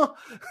 Pulled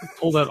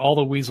out all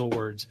the weasel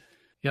words.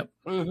 Yep.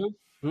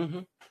 Mm-hmm. Mm-hmm.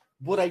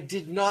 What I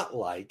did not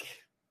like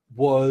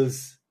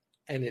was,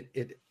 and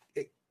it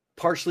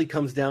partially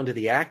comes down to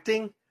the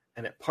acting,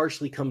 and it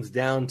partially comes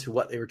down to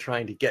what they were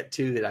trying to get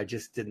to that I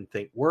just didn't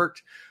think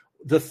worked.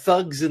 The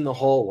thugs in the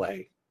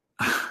hallway.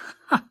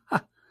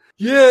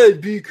 Yeah, it'd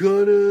be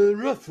kind of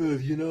rough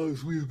if,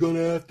 we're going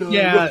to have to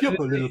rough you up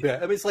a little bit.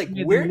 I mean, it's like,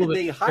 where did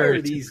they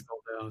hire these?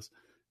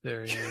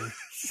 There,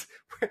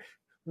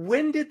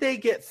 When did they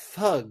get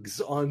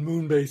thugs on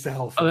Moonbase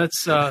Alpha? Oh, that's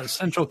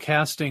Central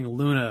Casting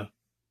Luna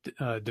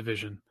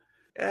division.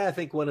 Yeah, I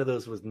think one of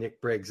those was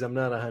Nick Briggs. I'm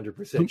not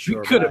 100%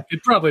 sure.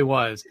 It probably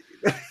was.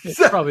 It's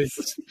probably,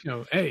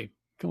 hey,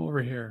 come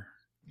over here.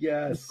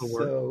 Yes.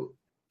 So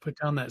put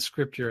down that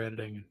script you're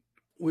editing.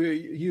 We're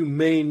you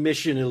main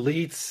mission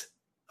elites.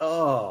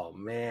 Oh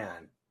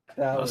man,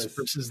 that us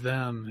versus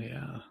them.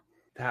 Yeah,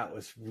 that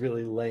was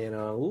really laying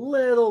on a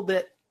little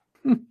bit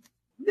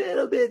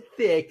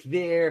thick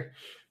there.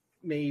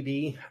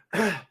 Maybe.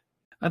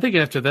 I think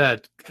after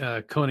that,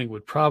 Koenig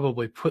would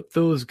probably put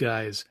those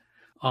guys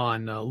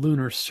on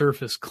lunar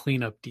surface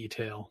cleanup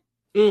detail.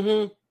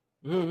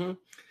 Mm-hmm.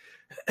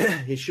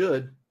 He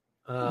should.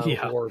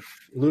 Or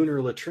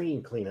lunar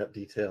latrine cleanup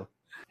detail.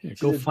 Yeah,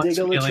 go find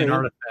some alien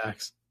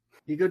artifacts.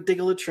 You go dig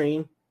a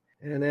latrine.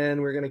 And then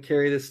we're going to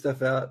carry this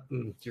stuff out,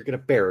 and you're going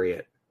to bury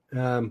it.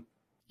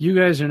 You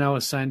guys are now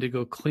assigned to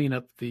go clean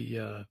up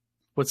the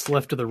what's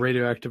left of the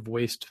radioactive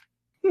waste.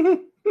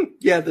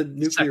 Yeah, the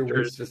nuclear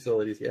waste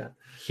facilities.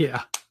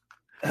 Yeah.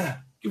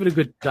 Give it a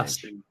good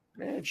dusting.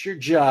 It's your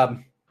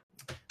job.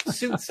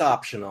 Suits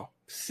optional.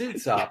 Boys.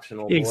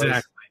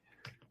 Exactly.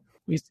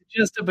 We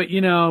suggest it, but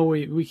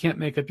we can't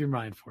make up your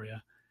mind for you.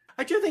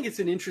 I do think it's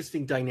an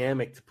interesting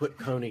dynamic to put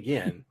Koenig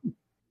in,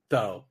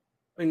 though.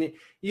 I mean,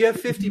 you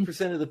have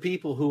 50% of the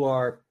people who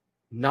are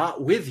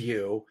not with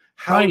you.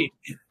 How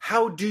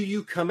do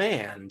you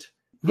command?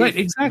 Right,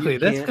 exactly.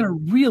 That's going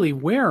to really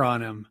wear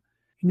on him,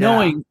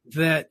 knowing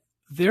that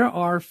there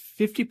are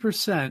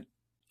 50%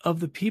 of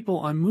the people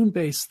on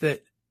Moonbase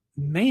that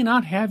may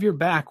not have your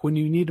back when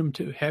you need them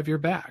to have your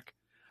back.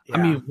 Yeah.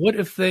 I mean, what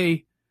if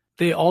they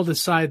all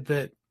decide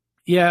that,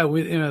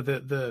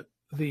 the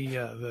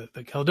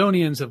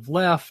Caledonians have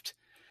left.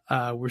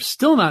 We're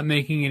still not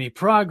making any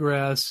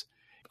progress.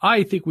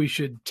 I think we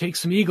should take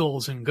some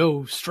eagles and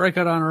go strike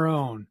out on our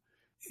own.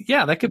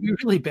 Yeah, that could be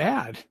really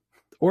bad,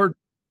 or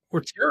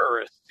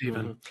terrorists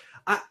even.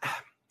 I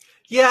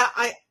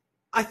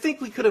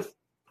think we could have.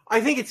 I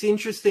think it's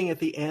interesting at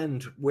the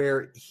end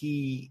where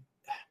he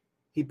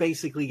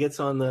basically gets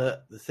on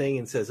the thing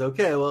and says,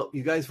 "Okay, well,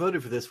 you guys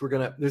voted for this.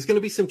 There's gonna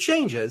be some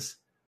changes,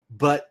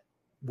 but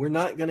we're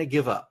not gonna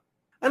give up."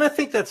 And I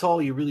think that's all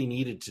he really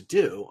needed to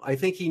do. I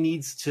think he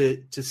needs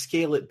to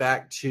scale it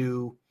back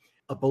to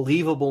a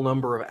believable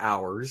number of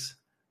hours,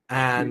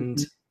 and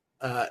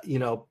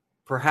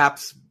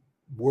perhaps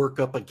work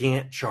up a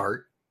Gantt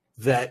chart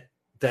that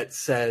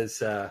says,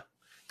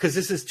 because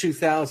this is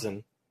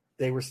 2000,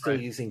 they were still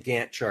using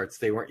Gantt charts.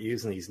 They weren't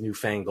using these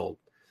newfangled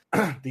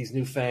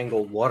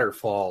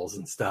waterfalls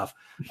and stuff.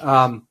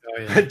 But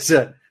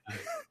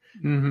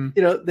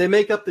they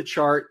make up the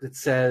chart that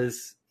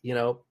says,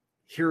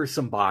 here are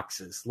some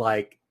boxes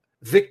like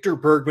Victor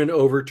Bergman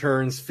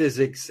overturns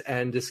physics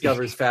and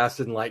discovers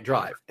faster than light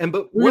drive.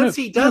 Once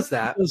he does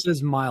that, those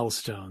as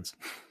milestones.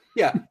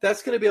 Yeah,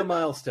 that's going to be a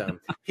milestone.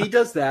 He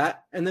does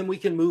that, and then we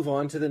can move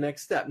on to the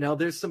next step. Now,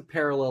 there's some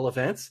parallel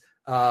events.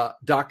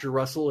 Dr.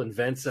 Russell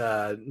invents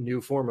a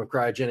new form of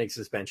cryogenic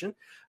suspension.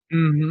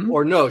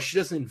 Or no, she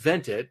doesn't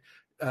invent it.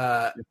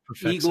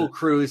 Eagle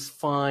crews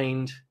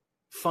find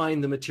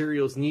the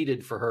materials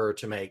needed for her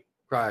to make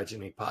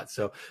cryogenic pods.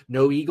 So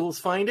no Eagles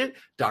find it.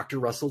 Dr.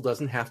 Russell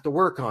doesn't have to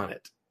work on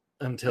it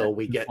until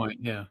we get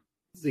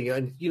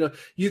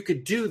you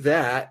could do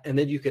that, and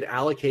then you could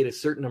allocate a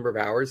certain number of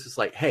hours. It's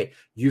like, hey,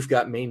 you've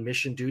got main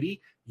mission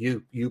duty.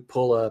 You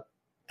pull and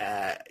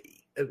I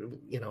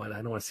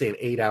don't want to say an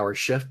 8-hour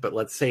shift, but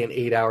let's say an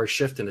 8-hour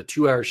shift and a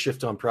 2-hour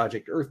shift on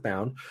Project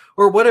Earthbound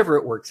or whatever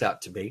it works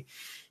out to be,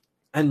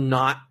 and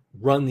not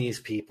run these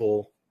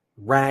people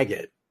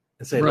ragged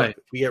and say, look, if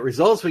we get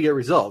results,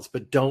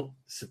 but don't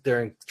sit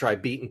there and try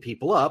beating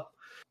people up,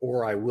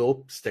 or I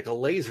will stick a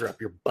laser up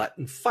your butt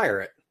and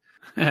fire it.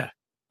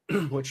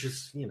 Which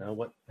is,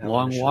 what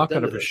long walk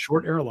out of a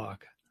short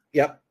airlock.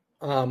 Yep.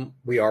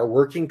 We are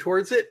working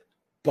towards it,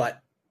 but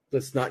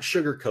let's not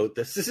sugarcoat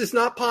this. This is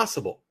not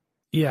possible.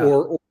 Yeah.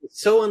 Or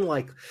so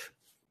unlike.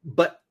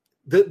 But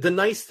the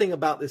nice thing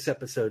about this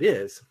episode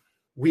is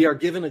we are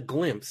given a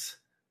glimpse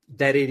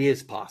that it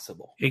is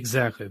possible.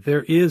 Exactly.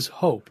 There is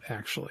hope,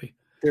 actually.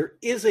 There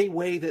is a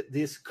way that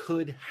this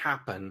could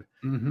happen.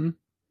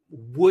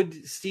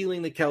 Would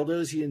stealing the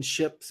Caldosian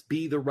ships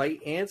be the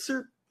right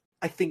answer?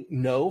 I think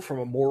no, from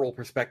a moral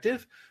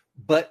perspective,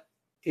 but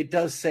it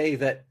does say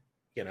that,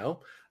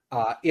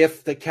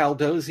 if the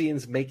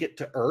Caldosians make it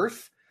to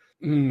Earth,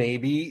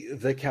 maybe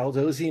the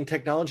Caldosian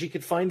technology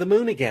could find the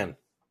moon again.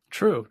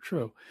 True.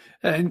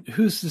 And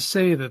who's to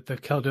say that the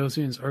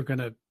Caldosians are going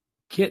to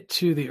get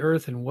to the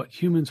Earth in what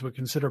humans would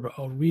consider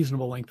a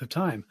reasonable length of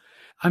time?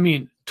 I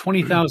mean,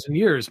 20,000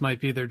 years might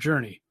be their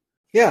journey.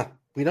 Yeah,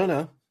 we don't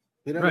know.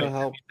 We don't know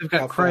how. They've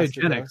got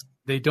cryogenics.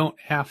 They don't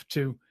have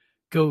to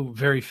go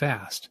very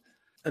fast.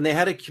 And they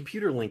had a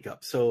computer link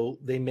up, so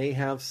they may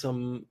have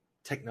some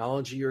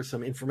technology or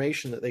some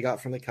information that they got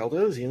from the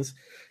Caldosians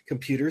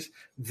computers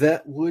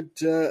that would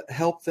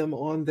help them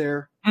on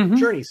their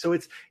journey. So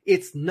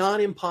it's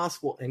not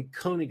impossible, and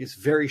Koenig is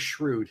very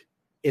shrewd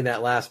in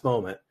that last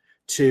moment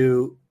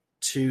to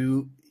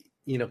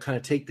kind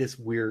of take this.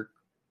 We're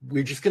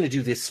just going to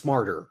do this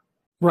smarter.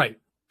 Right.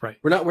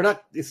 We're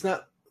not. It's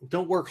not.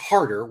 Don't work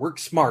harder. Work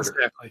smarter.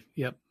 Exactly.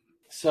 Yep.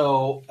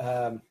 So,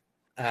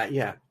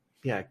 yeah.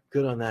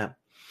 Good on that.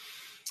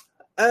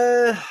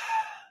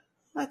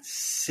 Let's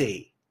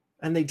see.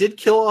 And they did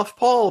kill off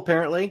Paul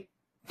apparently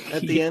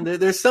at the end.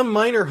 There's some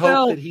minor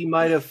hope that he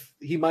might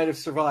have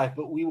survived,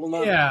 but we will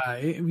not. Yeah,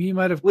 he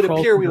might have. Would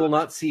appear we will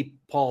not see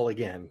Paul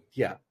again.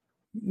 Yeah.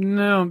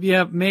 No.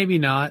 Yeah. Maybe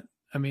not.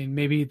 I mean,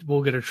 maybe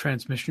we'll get a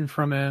transmission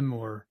from him,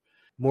 or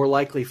more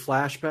likely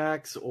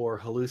flashbacks or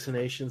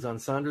hallucinations on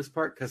Sandra's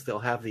part because they'll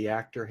have the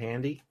actor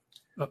handy.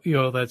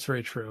 That's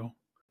very true.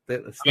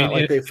 It's not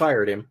like they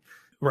fired him.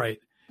 Right.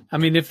 I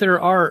mean, if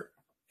there are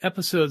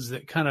episodes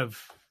that kind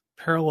of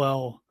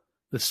parallel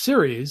the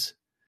series,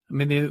 I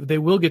mean, they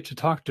will get to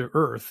talk to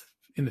Earth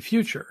in the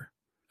future,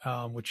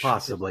 which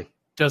possibly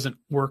doesn't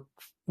work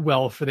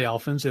well for the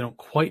Alphans. They don't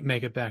quite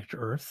make it back to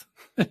Earth.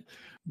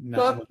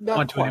 not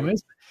quite.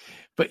 Anyways.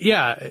 But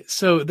yeah,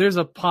 so there's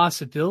a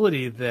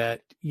possibility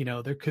that,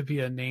 there could be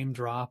a name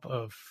drop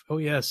of, oh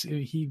yes,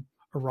 he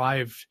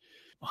arrived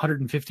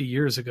 150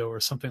 years ago or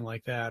something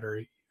like that.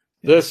 Or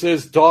this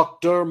is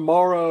Dr.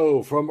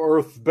 Morrow from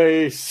Earth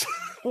Base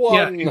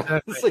 1. Yeah,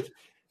 exactly. It's like,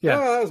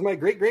 that was my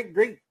great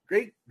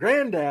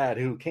granddad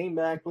who came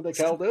back with the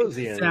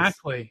Caldosians.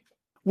 Exactly.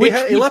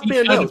 He left me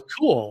a note.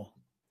 Cool.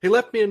 He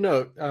left me a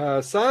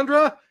note.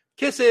 Sandra,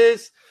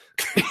 kisses.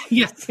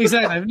 Yes,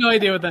 exactly. I have no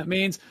idea what that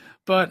means,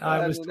 but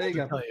I was told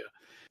to tell you.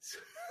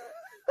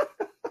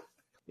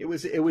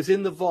 It was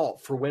in the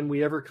vault for when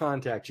we ever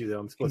contact you, though.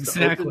 I'm supposed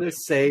to open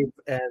this safe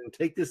and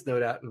take this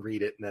note out and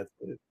read it, and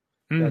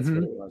that's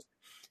what it was.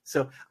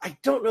 So I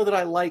don't know that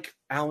I like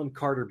Alan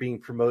Carter being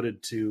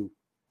promoted to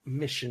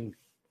mission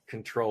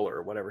controller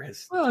or whatever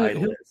his Well,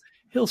 title is.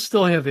 He'll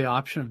still have the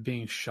option of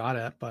being shot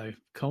at by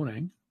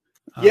Koenig.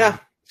 Yeah.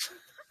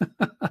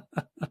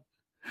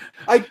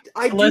 I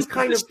do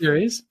kind of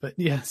series, but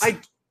yes,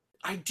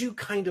 I do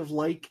kind of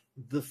like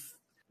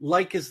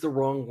like is the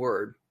wrong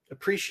word.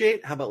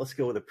 Appreciate? How about let's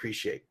go with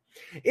appreciate.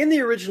 In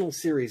the original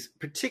series,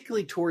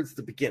 particularly towards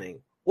the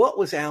beginning, what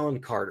was Alan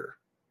Carter?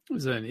 He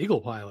was an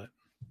Eagle pilot.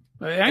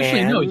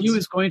 Actually, no, he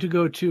was going to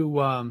go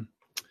to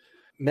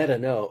Meta.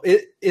 No,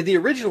 in the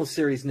original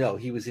series, no,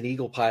 he was an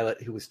Eagle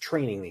pilot who was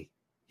training me.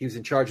 He was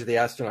in charge of the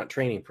astronaut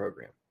training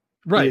program.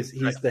 Right.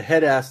 He's the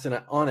head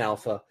astronaut on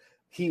Alpha.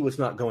 He was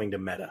not going to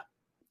Meta.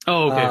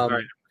 Oh, okay.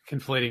 Right.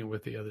 Conflating it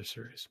with the other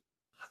series.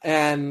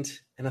 And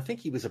I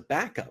think he was a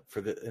backup for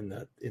in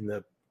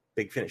the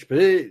Big Finish. But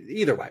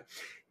either way,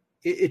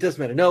 it doesn't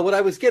matter. No, what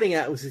I was getting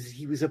at was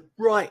he was a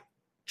right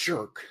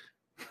jerk.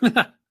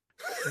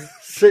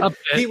 So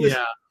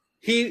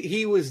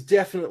he was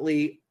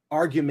definitely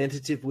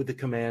argumentative with the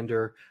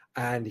commander,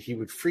 and he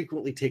would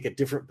frequently take a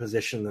different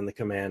position than the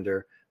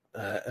commander,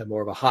 a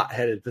more of a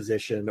hot-headed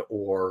position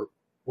or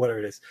whatever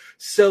it is.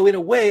 So in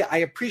a way, I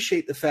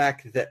appreciate the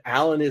fact that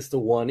Alan is the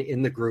one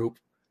in the group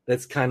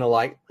that's kind of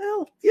like,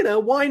 well,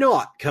 why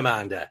not,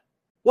 Commander?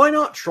 Why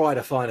not try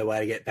to find a way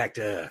to get back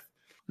to Earth?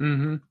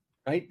 Mm-hmm.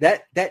 Right?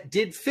 That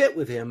did fit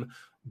with him,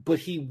 but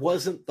he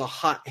wasn't the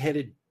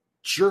hot-headed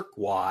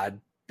jerkwad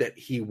that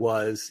he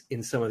was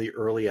in some of the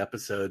early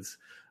episodes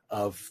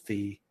of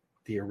the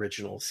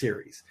original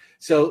series.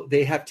 So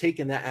they have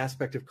taken that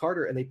aspect of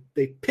Carter and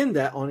they pinned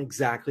that on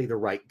exactly the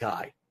right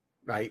guy,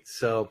 right?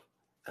 So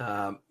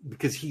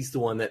because he's the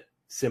one that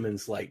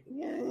Simmons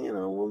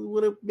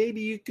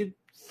maybe you could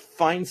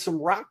find some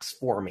rocks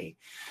for me.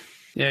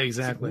 Yeah,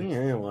 exactly.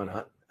 So, yeah, why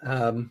not?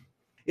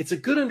 It's a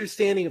good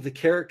understanding of the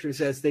characters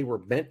as they were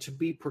meant to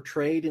be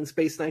portrayed in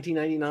Space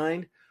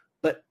 1999,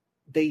 but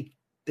they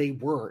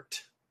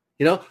weren't.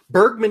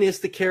 Bergman is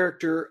the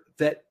character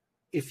that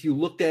if you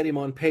looked at him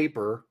on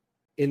paper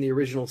in the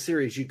original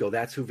series, you'd go,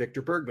 that's who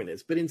Victor Bergman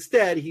is. But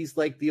instead, he's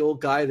like the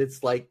old guy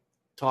that's like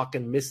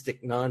talking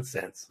mystic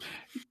nonsense.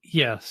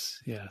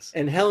 Yes.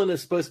 And Helen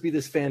is supposed to be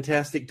this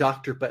fantastic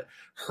doctor, but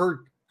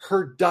her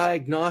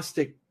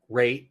diagnostic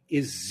rate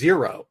is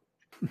 0.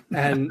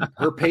 And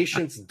her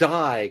patients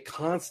die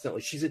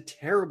constantly. She's a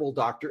terrible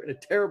doctor and a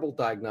terrible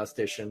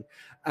diagnostician.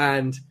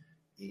 And,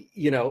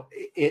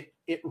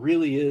 it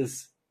really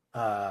is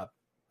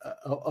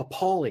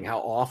appalling how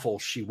awful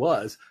she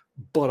was.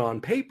 But on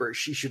paper,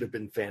 she should have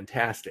been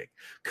fantastic.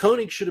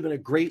 Koenig should have been a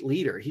great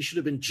leader. He should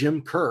have been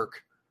Jim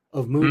Kirk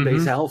of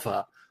Moonbase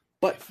Alpha.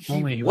 But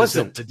he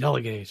wasn't. To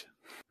delegate.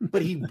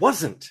 But he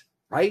wasn't.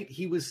 Right?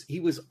 He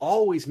was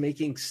always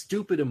making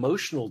stupid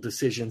emotional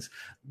decisions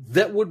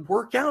that would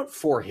work out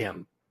for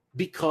him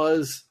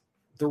because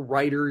the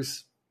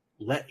writers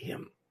let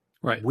him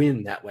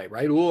win that way,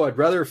 right? Oh, I'd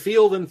rather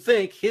feel than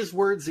think. His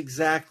words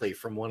exactly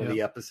from one of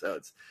the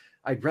episodes.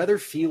 I'd rather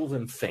feel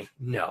than think.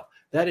 No,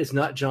 that is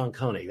not John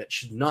Koenig. That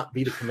should not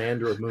be the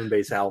commander of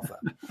Moonbase Alpha,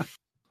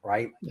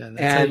 right? Yeah,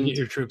 that's how you get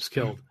your troops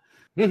killed.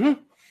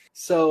 Mm-hmm.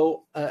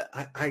 So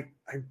I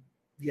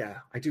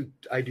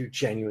do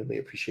genuinely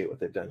appreciate what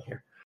they've done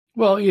here.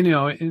 Well,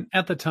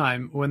 at the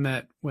time when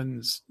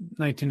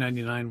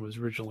 1999 was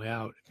originally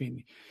out, I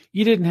mean,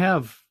 you didn't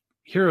have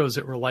heroes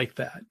that were like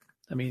that.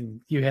 I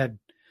mean, you had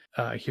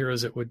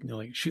heroes that would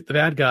shoot the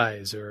bad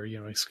guys or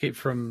escape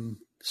from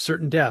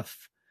certain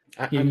death.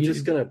 I'm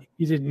just gonna.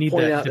 You didn't need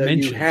point that out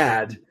dimension.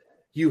 That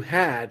you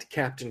had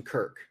Captain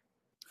Kirk.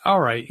 All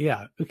right,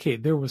 yeah, okay,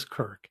 there was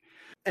Kirk,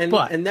 and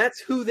that's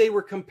who they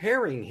were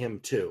comparing him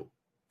to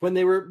when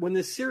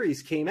the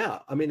series came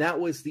out. I mean,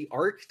 that was the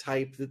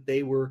archetype that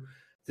they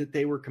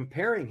were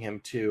comparing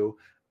him to,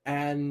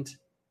 and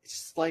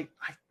it's like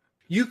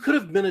you could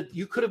have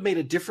made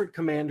a different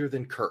commander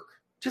than Kirk,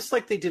 just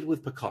like they did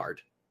with Picard.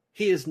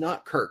 He is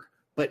not Kirk,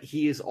 but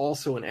he is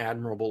also an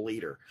admirable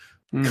leader.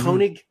 Mm-hmm.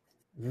 Koenig,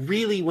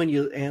 really, when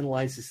you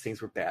analyze these things,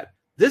 were bad.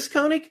 This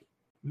Koenig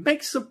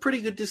makes some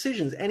pretty good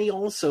decisions, and he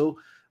also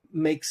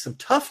makes some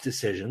tough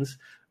decisions.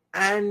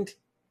 And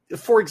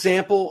for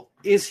example,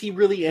 is he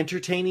really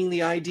entertaining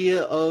the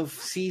idea of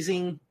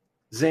seizing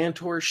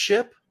Xantor's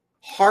ship?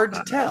 Hard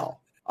to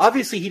tell.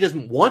 Obviously, he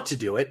doesn't want to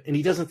do it, and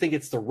he doesn't think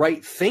it's the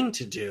right thing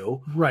to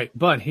do. Right,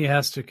 but he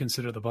has to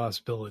consider the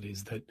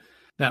possibilities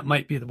that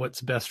might be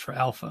what's best for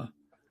Alpha.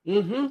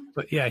 Mm-hmm.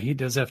 But yeah, he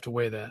does have to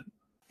weigh that.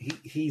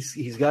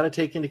 He's got to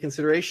take into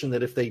consideration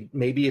that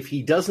if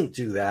he doesn't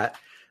do that,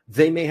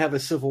 they may have a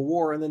civil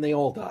war, and then they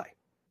all die.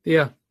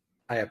 Yeah,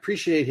 I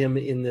appreciate him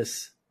in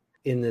this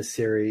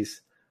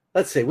series.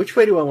 Let's see, which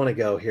way do I want to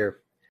go here?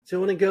 Do I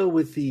want to go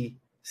with the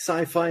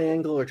sci-fi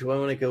angle, or do I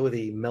want to go with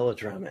the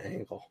melodrama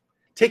angle?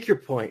 Take your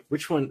point.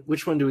 Which one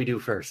do we do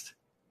first?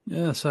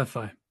 Yeah,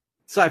 sci-fi.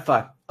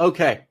 Sci-fi.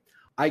 Okay.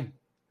 I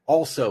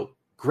also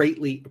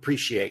greatly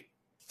appreciate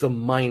the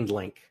mind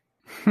link.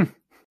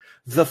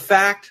 The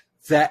fact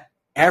that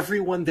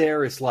everyone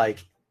there is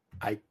like,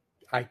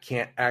 I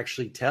can't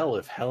actually tell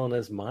if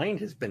Helena's mind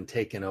has been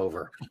taken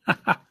over.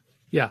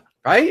 Yeah.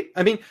 Right?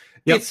 I mean,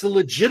 It's a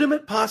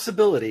legitimate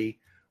possibility,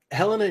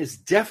 Helena is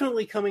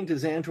definitely coming to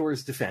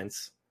Xantor's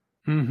defense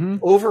Mm-hmm.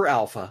 over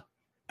Alpha,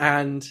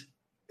 and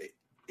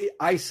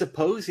I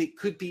suppose it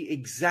could be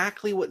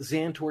exactly what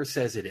Xantor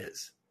says it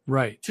is.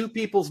 Right. Two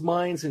people's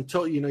minds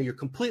until you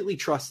completely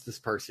trust this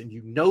person.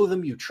 You know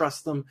them, you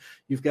trust them.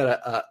 You've got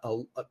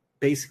a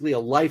basically a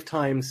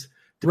lifetime's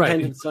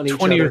dependence on each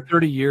 20 other. or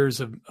 30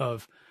 years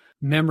of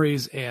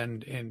memories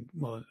and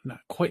well, not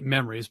quite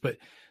memories, but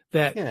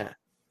that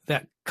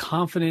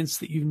confidence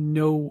that you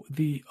know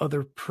the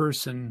other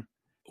person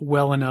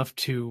well enough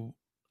to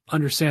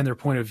understand their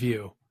point of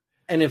view.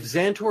 And if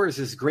Xantor is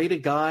as great a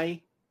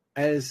guy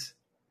as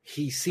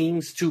he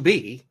seems to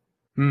be,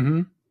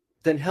 mm-hmm.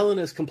 then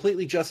Helena is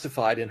completely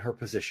justified in her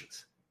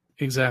positions.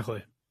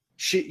 Exactly.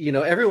 She,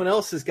 everyone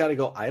else has got to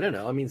go, I don't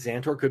know. I mean,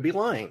 Xantor could be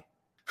lying,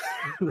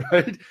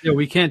 right? Yeah,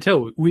 we can't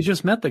tell. We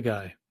just met the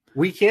guy.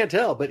 We can't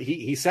tell, but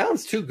he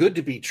sounds too good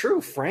to be true,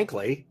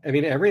 frankly. I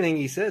mean, everything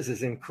he says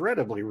is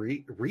incredibly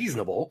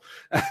reasonable.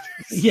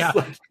 Yeah,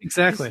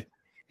 exactly.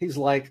 He's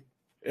like,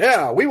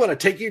 yeah, we want to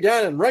take you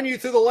down and run you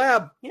through the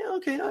lab. Yeah,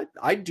 okay,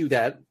 I'd do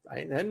that.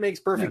 That makes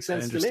perfect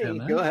sense to me.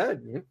 That. Go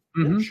ahead.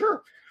 Mm-hmm. Yeah,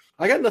 sure.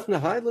 I got nothing to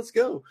hide. Let's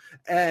go.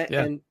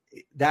 And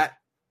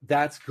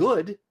that's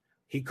good.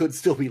 He could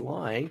still be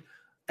lying.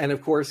 And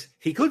of course,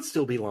 he could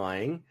still be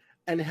lying.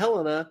 And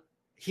Helena,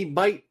 he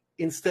might,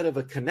 instead of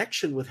a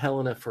connection with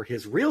Helena for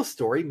his real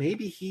story,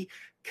 maybe he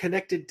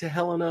connected to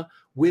Helena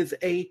with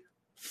a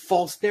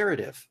false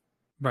narrative.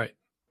 Right.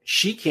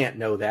 She can't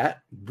know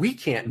that. We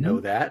can't know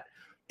that.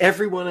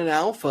 Everyone in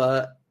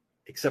Alpha,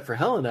 except for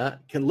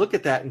Helena, can look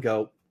at that and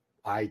go,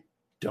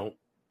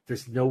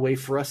 there's no way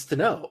for us to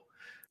know.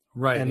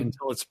 Right.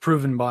 Until it's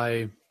proven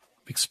by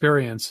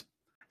experience.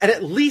 And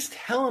at least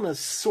Helena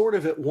sort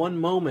of at one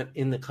moment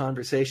in the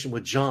conversation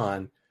with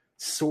John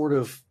sort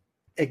of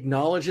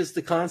acknowledges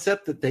the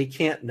concept that they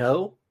can't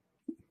know.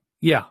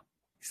 Yeah.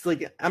 It's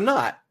like, I'm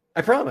not.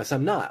 I promise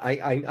I'm not.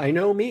 I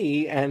know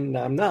me and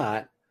I'm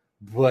not.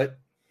 But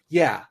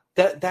yeah,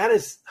 that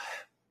is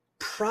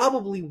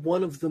probably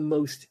one of the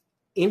most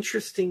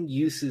interesting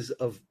uses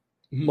of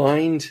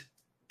mind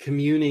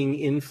communing,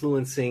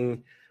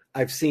 influencing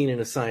I've seen in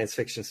a science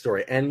fiction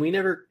story. And we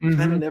never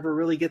kind of never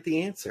really get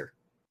the answer.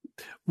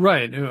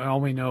 Right. All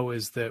we know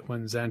is that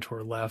when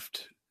Xantor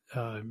left,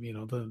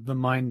 the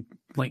mind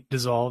link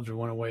dissolved or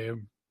went away.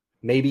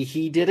 Maybe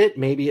he did it.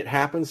 Maybe it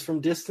happens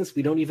from distance.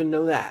 We don't even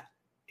know that.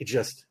 It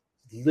just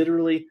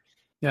literally.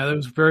 Yeah, that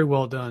was very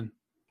well done.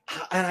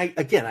 And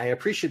I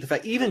appreciate the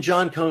fact even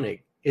John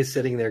Koenig is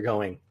sitting there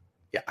going,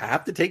 yeah, I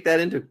have to take that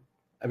into.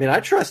 I mean,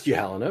 I trust you,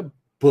 Helena,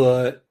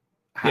 but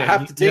I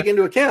have to take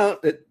into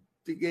account that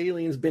the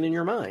alien's been in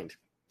your mind.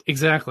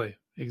 Exactly.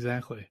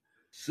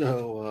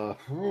 So,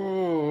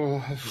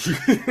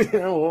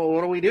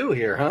 what do we do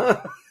here,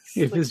 huh?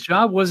 If his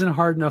job wasn't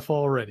hard enough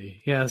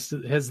already, he has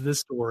this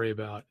story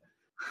about.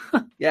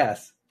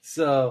 Yes.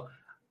 So,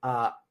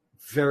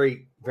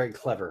 very, very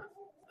clever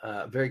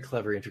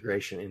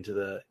integration into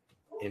the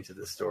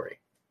story.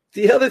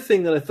 The other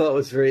thing that I thought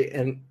was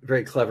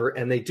very clever,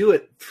 and they do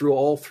it through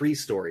all three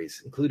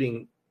stories,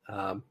 including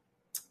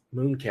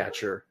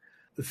Mooncatcher.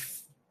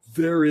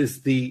 There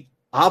is the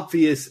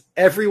obvious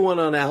everyone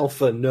on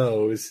Alpha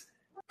knows,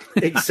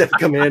 except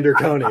Commander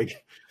Koenig.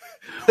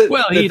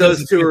 Well,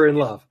 those two are in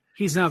love.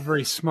 He's not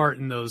very smart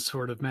in those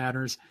sort of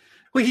matters.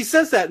 Well, he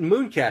says that in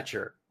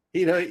Mooncatcher.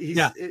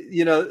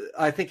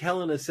 I think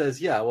Helena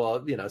says, yeah,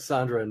 well,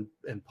 Sandra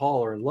and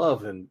Paul are in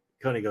love. And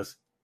Koenig goes,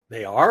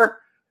 they are?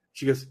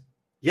 She goes,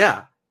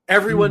 yeah,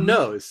 everyone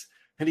knows.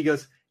 And he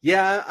goes,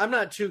 yeah, I'm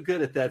not too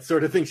good at that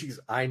sort of thing. She goes,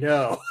 I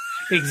know.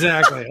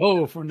 Exactly.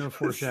 Oh, for no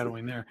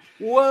foreshadowing there.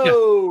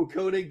 Whoa, yeah.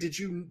 Koenig,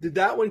 did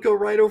that one go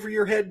right over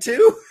your head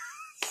too?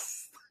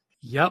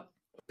 Yep.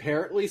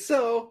 Apparently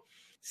so.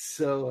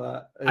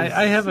 So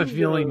I have a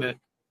feeling that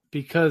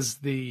because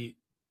the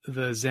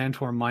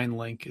Xantor mind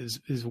link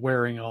is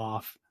wearing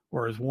off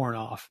or is worn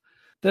off,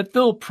 that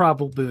there'll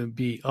probably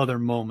be other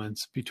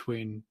moments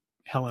between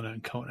Helena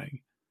and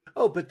Koenig.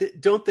 Oh, but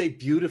don't they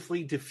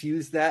beautifully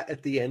diffuse that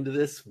at the end of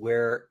this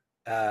where,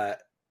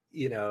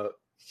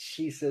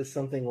 she says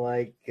something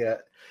like,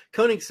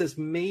 Koenig says,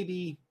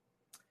 maybe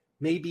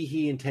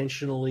he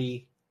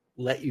intentionally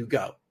let you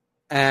go.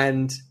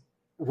 And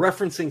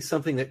referencing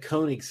something that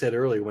Koenig said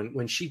earlier,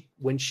 when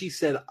she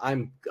said,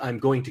 I'm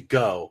going to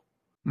go,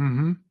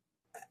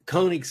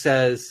 Koenig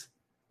says,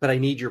 but I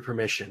need your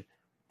permission.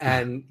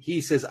 And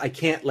he says, I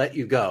can't let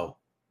you go,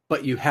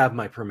 but you have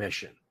my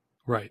permission.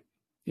 Right.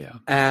 Yeah.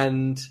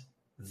 And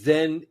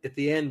then at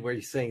the end where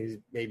he's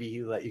saying maybe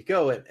he let you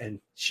go, and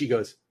she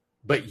goes,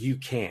 but you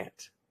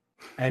can't.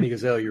 And he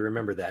goes, oh, you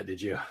remember that,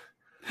 did you?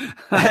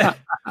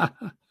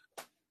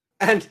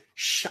 And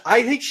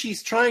I think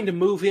she's trying to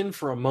move in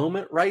for a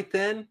moment right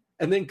then.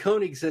 And then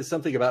Koenig says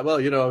something about, well,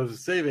 I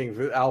was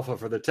saving Alpha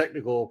for the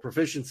technical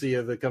proficiency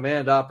of the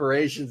command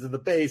operations of the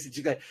base. And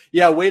she's like,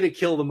 yeah, way to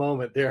kill the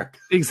moment there.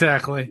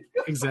 Exactly.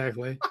 It's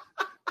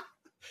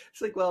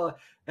like, well,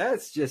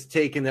 that's just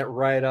taking it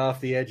right off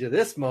the edge of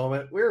this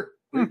moment. We're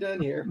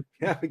done here.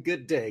 Have a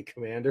good day,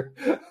 Commander.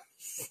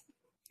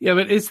 Yeah,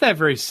 but it's that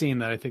very scene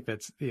that I think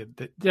that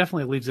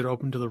definitely leaves it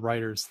open to the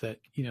writers that,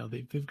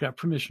 they've got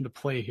permission to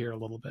play here a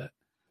little bit.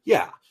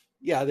 Yeah.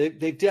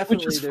 They've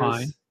definitely, which is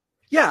fine.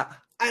 Yeah.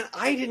 And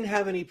I didn't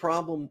have any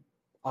problem.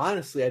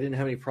 Honestly, I didn't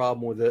have any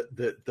problem with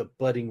the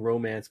budding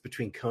romance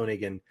between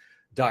Koenig and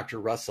Dr.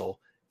 Russell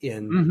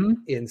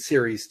in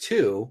series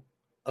 2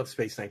 of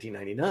Space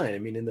 1999. I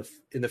mean,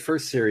 in the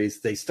first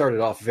series, they started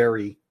off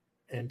very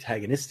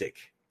antagonistic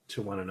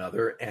to one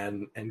another,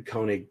 and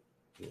Koenig,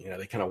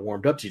 they kind of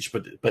warmed up to each,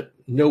 but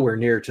nowhere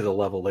near to the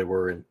level they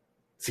were in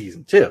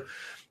season 2.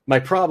 My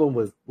problem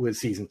with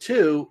season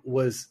 2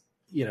 was,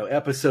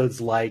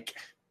 episodes like,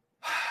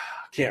 I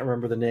can't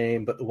remember the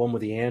name, but the one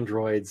with the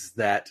androids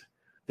that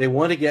they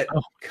want to get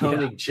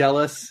Koenig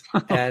jealous.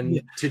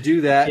 And to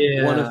do that,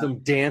 one of them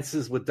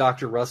dances with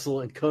Dr. Russell,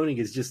 and Koenig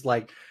is just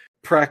like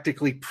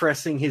practically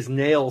pressing his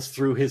nails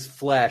through his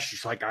flesh.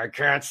 He's like, I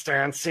can't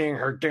stand seeing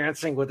her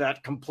dancing with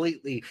that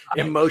completely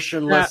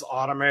emotionless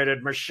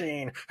automated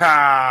machine.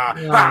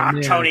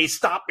 Tony,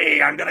 stop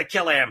me. I'm going to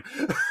kill him.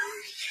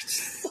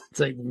 It's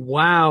like,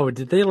 wow.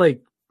 Did they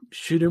like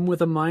shoot him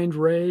with a mind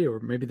ray, or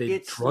maybe they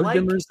drugged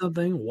him or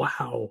something?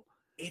 Wow.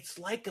 It's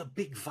like a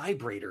big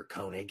vibrator,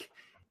 Koenig.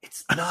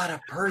 It's not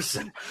a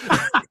person.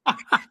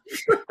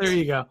 There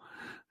you go.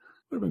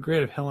 Would have been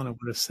great if Helena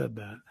would have said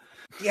that.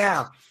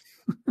 Yeah.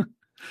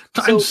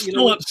 I'm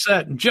still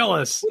upset and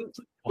jealous.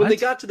 When they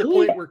got to the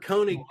point where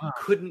Koenig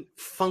couldn't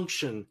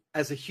function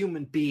as a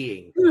human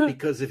being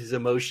because of his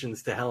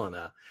emotions to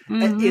Helena,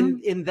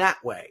 in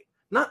that way,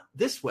 not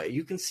this way,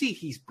 you can see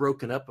he's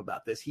broken up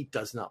about this. He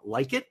does not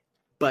like it,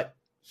 but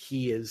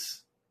he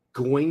is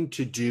going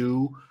to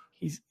do.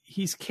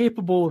 He's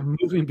capable of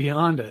moving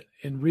beyond it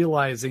and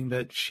realizing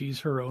that she's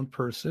her own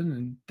person,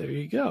 and there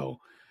you go.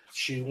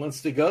 She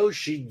wants to go.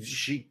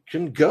 She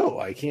can go.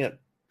 I can't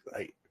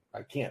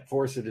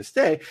force her to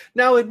stay.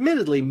 Now,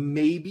 admittedly,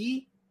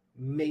 maybe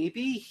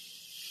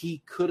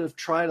he could have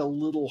tried a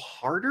little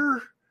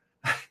harder.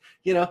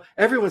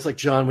 Everyone's like,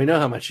 John, we know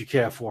how much you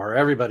care for her.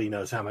 Everybody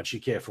knows how much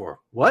you care for her.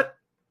 What?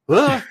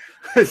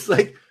 It's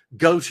like,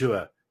 go to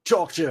her,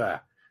 talk to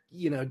her,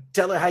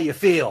 tell her how you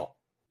feel.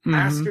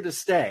 Ask her to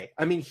stay.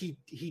 I mean,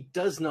 he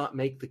does not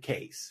make the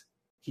case.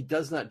 He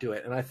does not do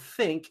it. And I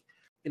think,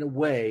 in a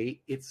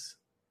way, it's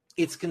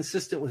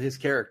consistent with his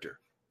character,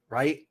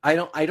 right? I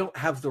don't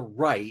have the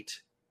right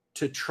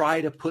to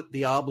try to put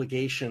the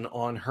obligation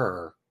on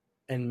her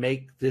and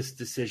make this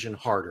decision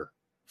harder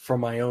for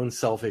my own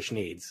selfish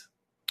needs.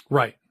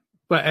 Right.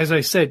 But as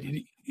I said,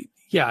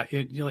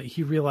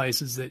 he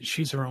realizes that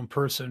she's her own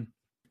person.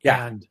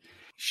 Yeah. And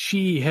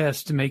she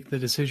has to make the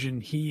decision.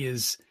 He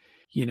is,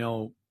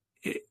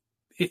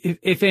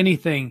 if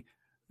anything,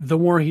 the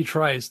more he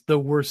tries, the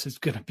worse it's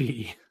going to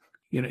be.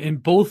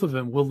 And both of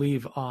them will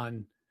leave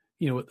on,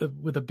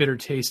 with a bitter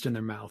taste in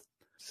their mouth.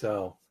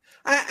 So,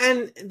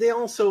 and they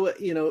also,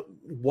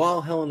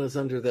 while Helena's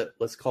under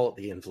let's call it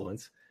the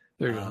influence,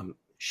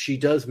 she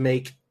does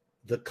make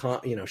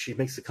she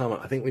makes the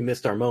comment, I think we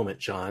missed our moment,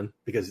 John,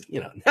 because,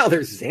 now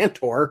there's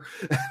Xantor.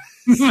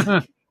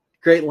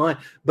 Great line.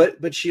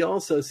 But she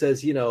also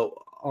says,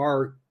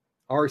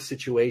 our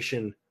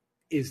situation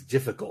is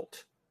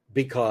difficult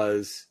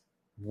because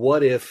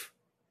what if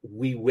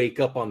we wake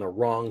up on the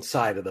wrong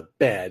side of the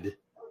bed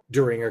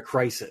during a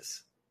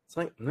crisis? It's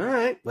like, all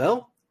right,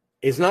 well,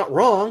 it's not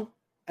wrong.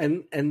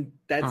 And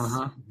that's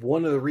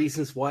one of the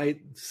reasons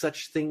why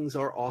such things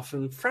are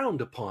often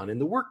frowned upon in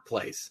the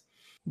workplace.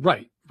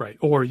 Right.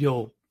 Or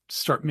you'll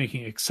start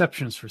making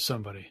exceptions for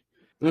somebody.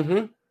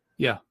 Mm-hmm.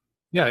 Yeah.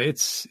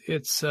 It's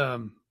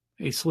a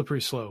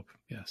slippery slope.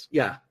 Yes.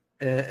 Yeah.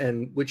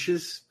 And which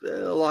is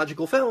a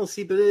logical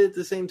fallacy, but at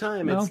the same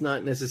time, it's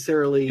not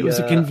necessarily. It was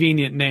a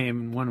convenient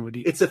name. One would.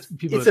 It's a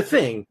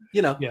thing.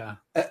 Yeah.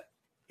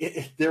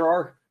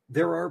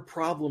 There are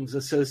problems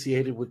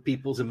associated with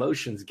people's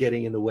emotions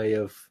getting in the way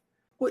of,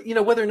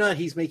 whether or not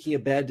he's making a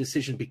bad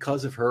decision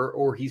because of her,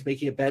 or he's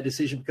making a bad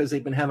decision because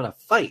they've been having a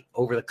fight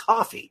over the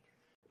coffee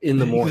in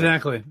the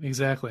morning.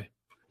 Exactly.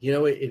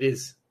 It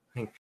is.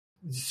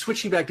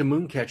 Switching back to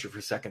Mooncatcher for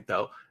a second,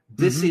 though,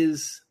 this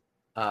is.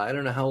 I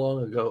don't know how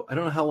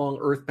long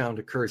Earthbound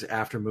occurs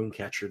after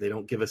Mooncatcher. They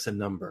don't give us a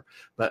number,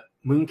 but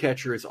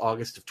Mooncatcher is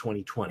August of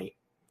 2020.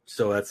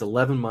 So that's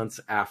 11 months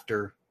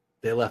after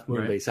they left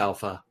Moonbase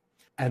Alpha,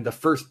 and the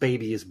first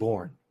baby is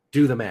born.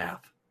 Do the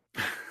math.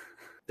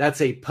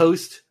 That's a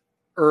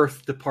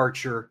post-Earth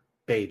departure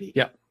baby.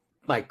 Yep.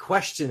 My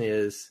question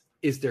is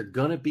there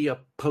going to be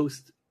a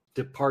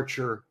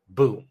post-departure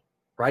boom,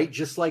 right?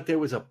 Just like there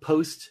was a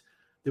post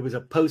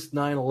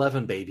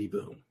 9/11 baby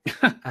boom,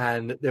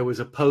 and there was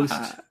a post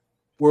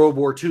World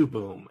War II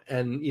boom.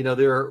 And,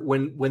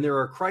 when there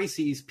are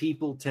crises,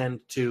 people tend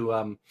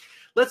to,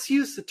 let's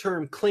use the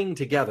term cling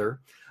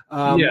together.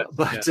 And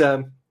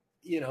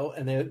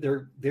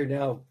they're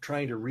now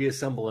trying to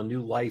reassemble a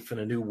new life in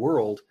a new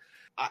world.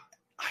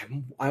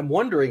 I'm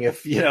wondering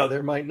if,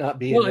 there might not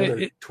be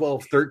another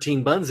 12,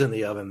 13 buns in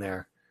the oven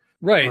there.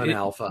 Right. On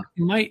Alpha.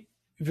 It might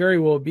very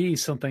well be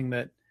something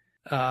that,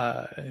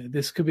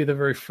 this could be the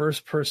very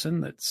first person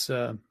that's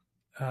been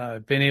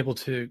able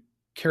to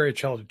carry a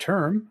child to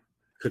term.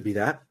 Could be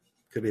that.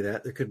 Could be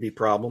that. There could be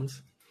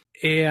problems.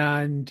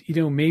 And,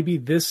 maybe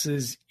this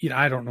is,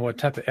 I don't know what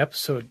type of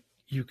episode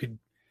you could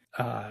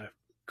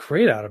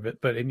create out of it,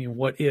 but I mean,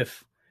 what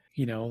if,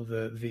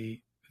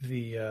 the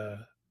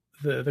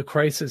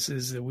crisis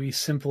is that we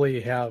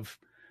simply have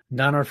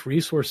not enough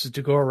resources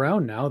to go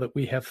around now, that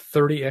we have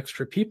 30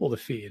 extra people to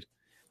feed.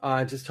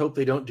 I just hope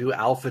they don't do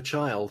Alpha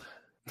Child.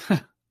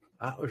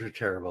 That was a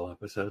terrible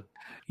episode.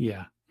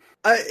 Yeah.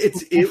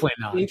 It's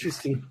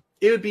interesting.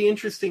 It would be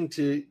interesting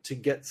to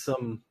get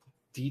some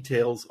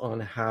details on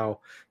how,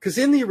 because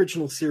in the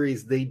original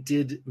series they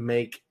did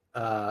make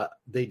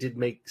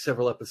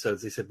several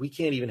episodes. They said we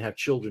can't even have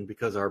children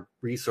because our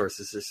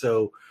resources are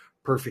so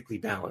perfectly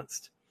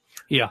balanced.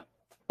 Yeah.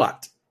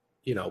 But,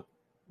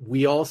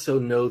 we also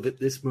know that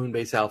this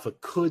Moonbase Alpha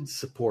could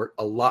support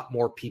a lot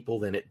more people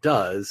than it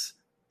does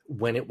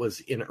when it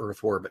was in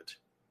Earth orbit.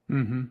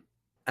 Mm-hmm.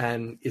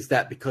 And is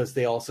that because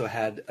they also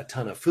had a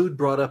ton of food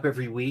brought up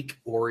every week,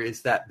 or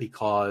is that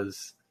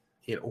because,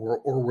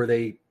 or were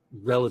they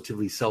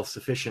relatively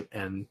self-sufficient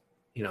and,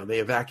 they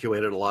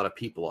evacuated a lot of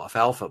people off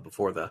Alpha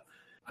before the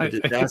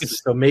disaster?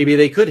 So maybe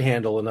they could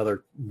handle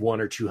another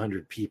 100 or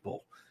 200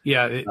 people.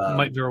 Yeah, it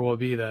might very well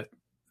be that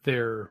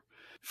their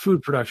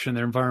food production,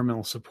 their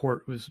environmental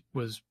support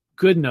was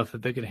good enough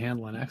that they could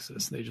handle an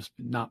excess. They just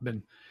not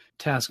been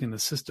tasking the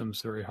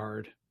systems very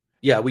hard.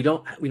 Yeah, we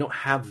don't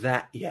have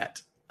that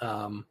yet.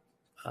 And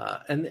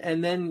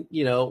then,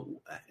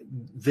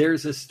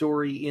 there's a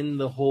story in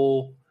the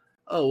whole,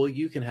 oh, well,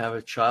 you can have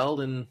a child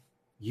and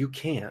you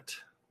can't.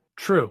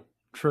 True.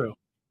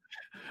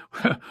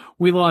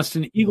 We lost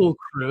an Eagle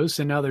cruise,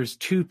 and now there's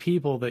 2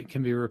 people that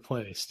can be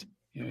replaced.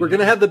 We're going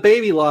to have the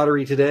baby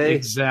lottery today.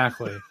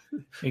 Exactly.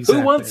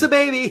 Who wants a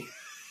baby?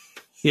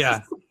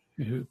 Yeah.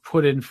 Who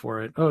put in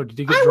for it? Oh, did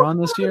he get drawn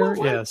this year?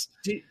 Yes.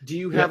 Do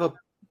you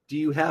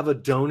have a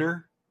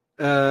donor?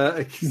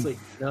 It's like,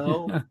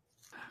 no.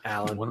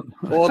 Alan,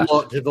 or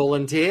not to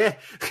volunteer.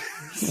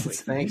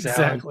 Thanks,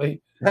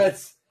 exactly. Alan.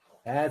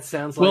 That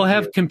sounds like we'll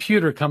have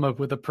computer come up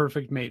with a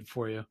perfect mate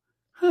for you.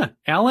 Huh,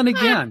 Alan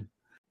again.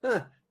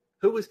 Huh.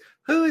 Who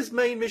is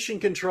main mission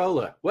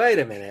controller? Wait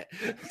a minute.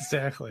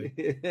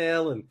 Exactly.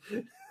 Alan.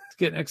 Let's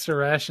get extra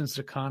rations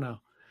to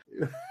Kano.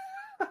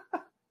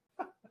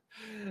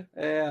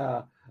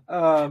 Yeah.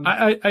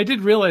 I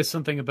did realize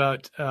something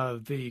about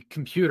the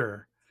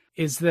computer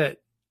is that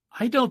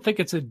I don't think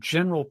it's a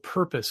general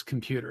purpose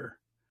computer.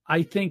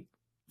 I think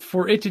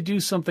for it to do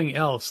something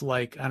else,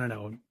 like, I don't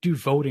know, do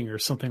voting or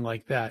something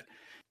like that,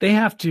 they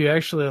have to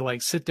actually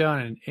sit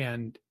down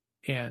and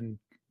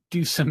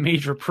do some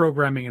major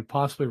programming and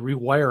possibly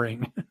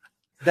rewiring.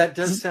 That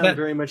does sound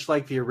very much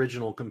like the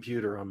original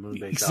computer on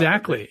Moonbase.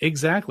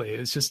 Exactly.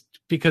 It's just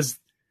because,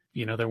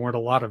 there weren't a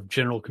lot of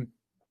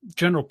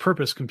general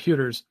purpose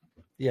computers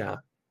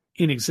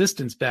in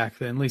existence back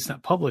then, at least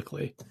not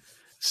publicly.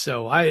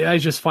 So I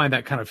just find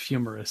that kind of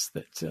humorous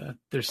that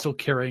they're still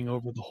carrying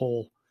over the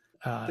whole.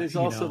 There's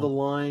also the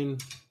line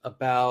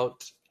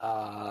about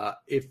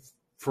if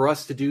for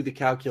us to do the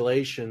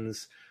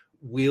calculations,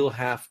 we'll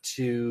have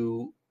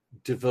to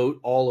devote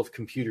all of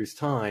computer's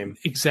time.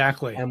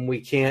 Exactly. And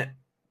we can't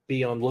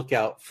be on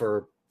lookout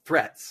for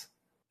threats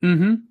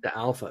to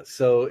Alpha.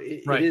 So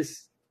it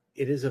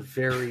is a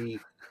very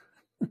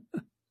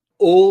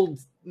old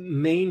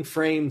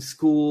mainframe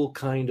school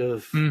kind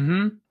of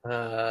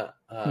the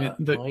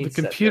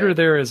computer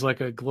there is like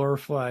a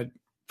glorified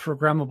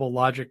programmable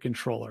logic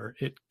controller.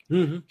 It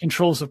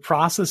controls the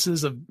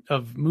processes of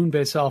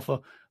Moonbase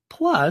Alpha,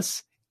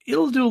 plus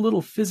it'll do a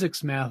little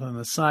physics math on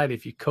the side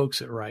if you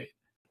coax it right.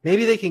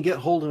 Maybe they can get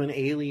hold of an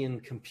alien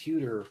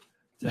computer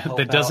to help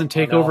that doesn't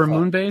take over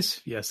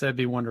Moonbase. Yes, that'd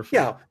be wonderful.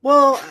 Yeah,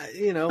 well,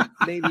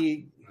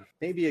 maybe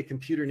a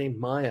computer named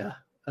Maya.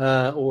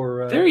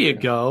 There you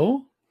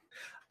go.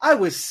 I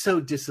was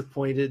so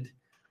disappointed.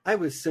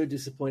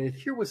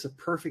 Here was a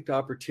perfect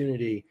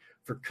opportunity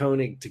for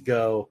Koenig to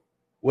go,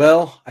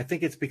 well, I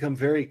think it's become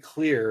very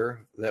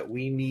clear that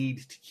we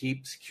need to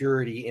keep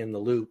security in the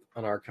loop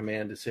on our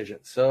command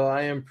decisions. So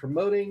I am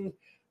promoting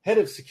head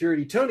of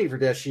security Tony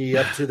Verdeschi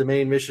up to the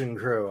main mission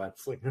crew.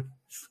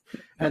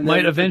 That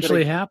might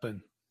eventually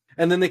happen.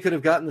 And then they could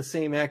have gotten the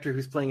same actor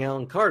who's playing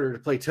Alan Carter to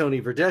play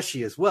Tony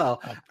Verdeschi as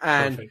well.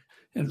 And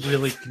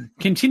really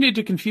continue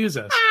to confuse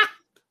us.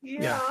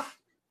 Yeah.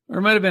 Or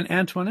it might have been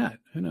Antoinette.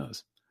 Who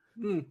knows?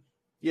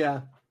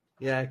 Yeah,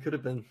 it could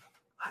have been.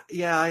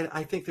 Yeah,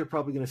 I think they're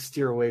probably going to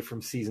steer away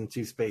from season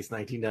 2 Space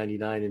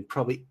 1999 in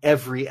probably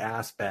every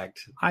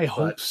aspect. I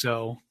hope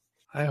so.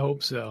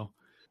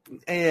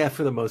 Yeah,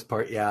 for the most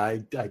part, yeah.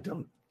 I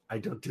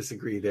don't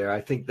disagree there.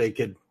 I think they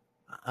could.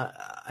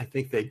 I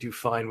think they do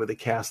fine with the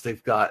cast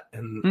they've got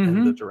and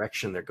the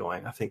direction they're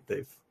going. I think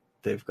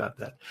they've got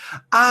that.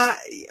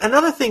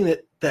 Another thing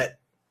that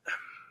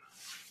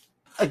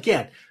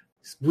again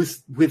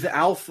with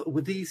Alpha,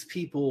 with these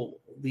people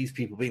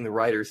being the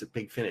writers at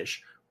Big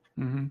Finish.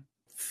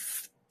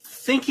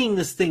 Thinking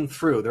this thing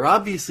through. They're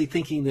obviously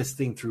thinking this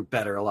thing through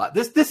better a lot.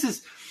 This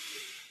is.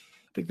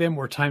 I think they have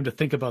more time to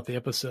think about the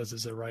episodes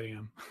as they're writing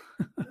them.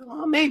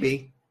 Well,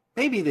 maybe.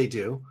 Maybe they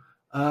do.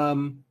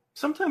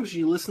 Sometimes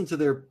you listen to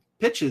their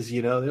pitches,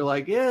 they're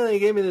like, yeah, they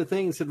gave me the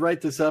thing and said, write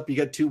this up. You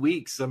got 2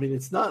 weeks. I mean,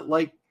 it's not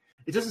like,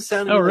 it doesn't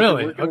sound like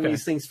really? They're working on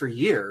these things for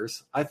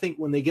years. I think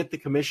when they get the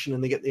commission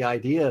and they get the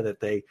idea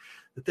that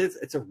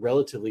it's a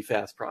relatively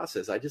fast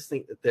process. I just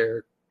think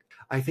that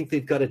I think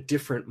they've got a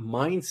different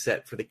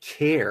mindset for the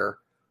care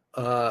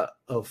of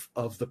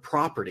the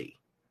property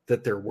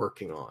that they're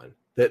working on.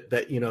 That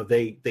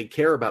they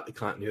care about the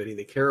continuity.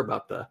 They care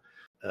about the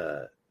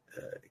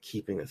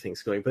keeping the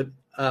things going. But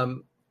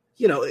and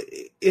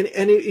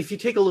if you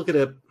take a look at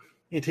a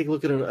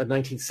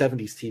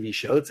 1970s TV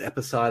show, it's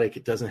episodic.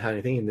 It doesn't have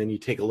anything. And then you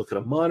take a look at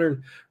a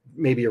modern,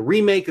 maybe a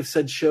remake of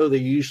said show. They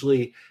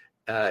usually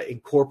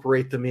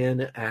incorporate them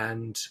in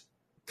and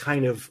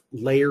kind of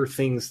layer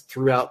things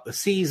throughout the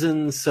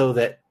season so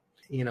that,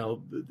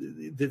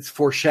 it's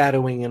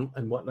foreshadowing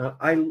and whatnot.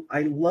 I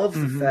love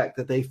the fact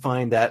that they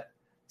find that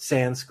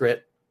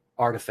Sanskrit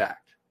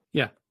artifact.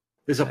 Yeah.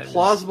 There's a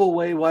plausible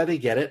way why they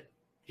get it.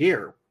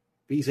 Here,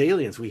 these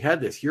aliens, we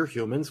had this. You're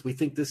humans. We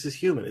think this is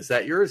human. Is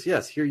that yours?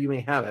 Yes. Here you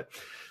may have it.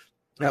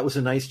 That was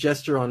a nice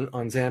gesture on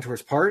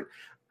Xantor's part.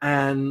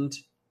 And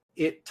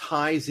it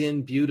ties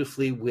in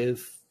beautifully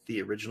with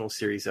the original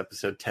series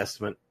episode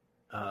Testament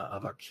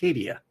of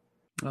Arcadia.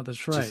 Oh,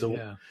 that's right.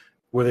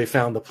 Where they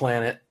found the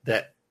planet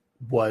that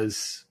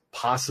was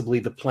possibly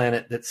the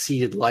planet that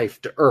seeded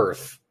life to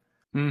Earth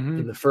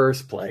in the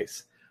first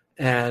place.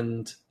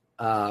 And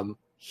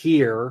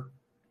here,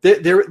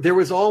 there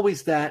was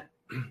always that.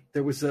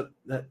 There was that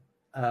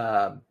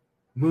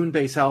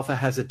Moonbase Alpha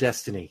has a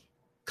destiny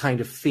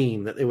kind of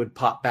theme that they would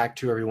pop back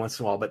to every once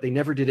in a while, but they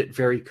never did it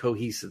very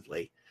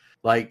cohesively.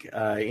 Like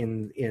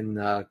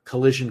in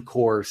Collision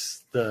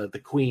Course,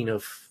 the queen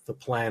of the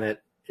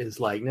planet is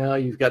like, no,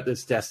 you've got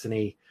this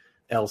destiny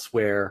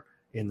elsewhere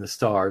in the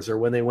stars. Or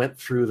when they went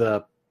through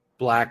the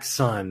Black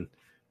Sun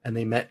and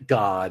they met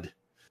God,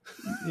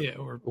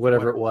 or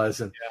whatever it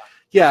was, and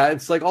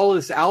it's like all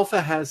this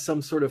Alpha has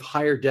some sort of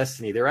higher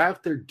destiny. They're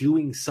out there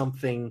doing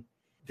something.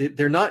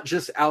 They're not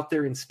just out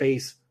there in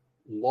space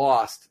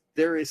lost.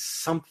 There is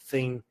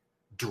something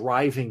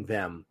driving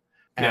them.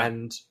 Yeah.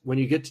 And when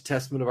you get to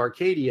Testament of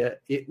Arcadia,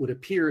 it would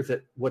appear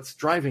that what's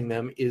driving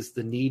them is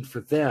the need for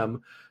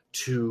them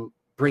to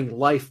bring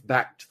life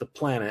back to the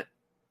planet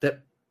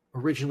that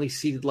originally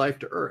seeded life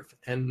to Earth.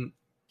 And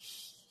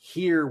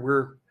here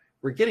we're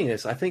getting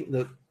this. I think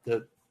the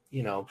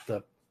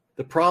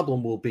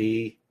problem will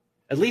be,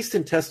 at least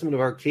in Testament of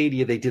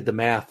Arcadia, they did the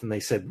math and they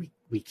said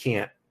we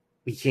can't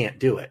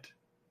do it.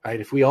 Right?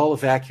 If we all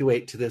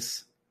evacuate to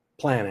this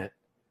planet,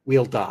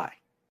 we'll die.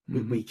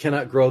 We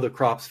cannot grow the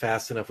crops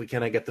fast enough. We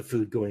cannot get the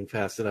food going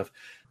fast enough.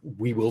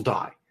 We will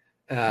die.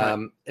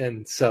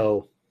 And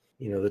so,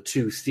 the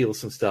two steal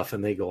some stuff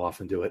and they go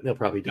off and do it. And they'll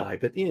probably die,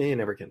 but you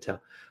never can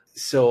tell.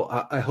 So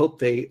I hope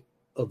they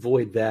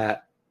avoid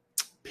that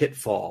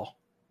pitfall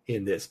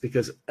in this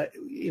because,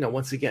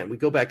 once again, we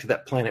go back to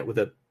that planet with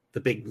the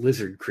big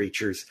lizard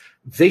creatures.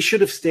 They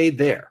should have stayed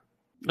there.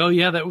 Oh,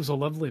 yeah, that was a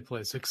lovely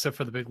place, except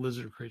for the big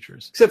lizard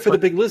creatures. Except for the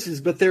big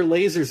lizards, but their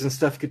lasers and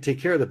stuff could take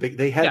care of the big...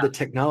 They had the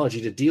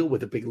technology to deal with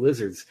the big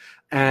lizards.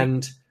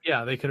 And...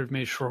 yeah, they could have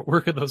made short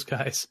work of those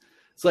guys.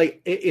 It's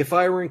like, if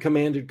I were in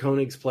Commander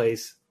Koenig's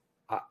place,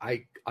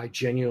 I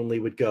genuinely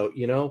would go,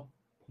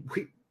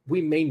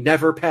 we may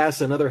never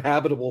pass another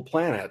habitable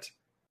planet.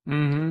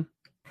 Mm-hmm.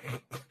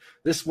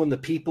 This one, the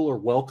people are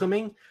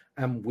welcoming,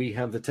 and we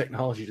have the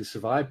technology to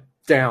survive.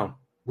 Down.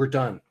 We're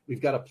done.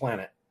 We've got a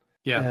planet.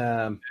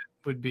 Yeah.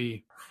 Would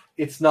be,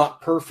 it's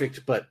not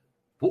perfect, but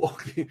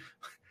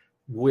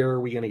where are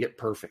we going to get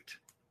perfect?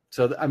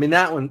 So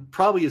that one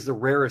probably is the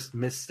rarest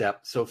misstep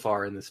so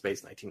far in the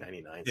Space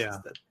 1999. Yeah,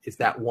 is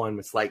that one?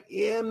 It's like,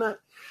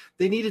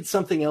 they needed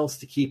something else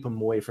to keep them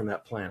away from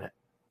that planet.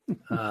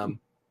 I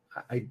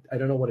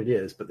don't know what it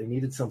is, but they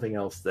needed something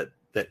else that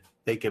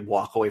they could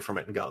walk away from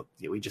it and go,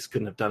 we just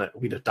couldn't have done it.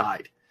 We'd have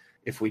died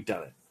if we'd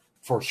done it.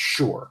 For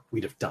sure,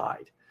 we'd have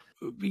died.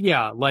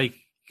 Yeah, like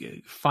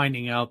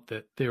finding out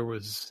that there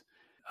was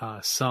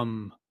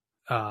some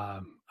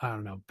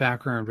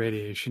background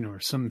radiation or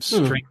some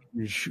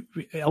strange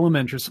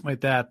element or something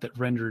like that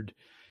rendered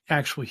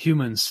actual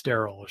humans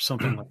sterile or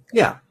something like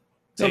that.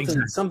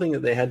 Yeah, something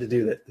that they had to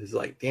do that is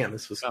like, damn,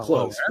 this was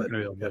close. But,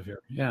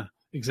 here. Yeah,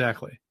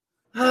 exactly.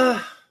 We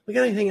got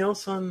anything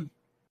else on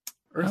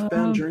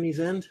Earthbound Journey's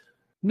End?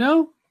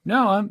 No.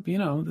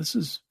 This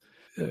has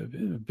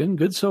been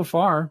good so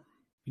far.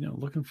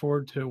 Looking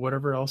forward to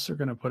whatever else they're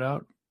going to put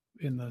out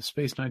in the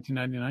Space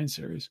 1999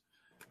 series.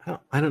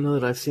 I don't know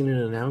that I've seen an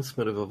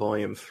announcement of a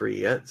Volume 3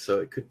 yet, so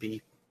it could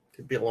be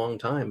a long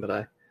time. But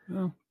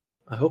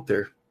I hope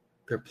they're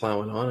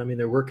plowing on. I mean,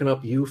 they're working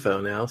up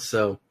UFO now,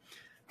 so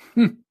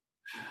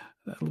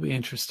that'll be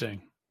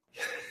interesting.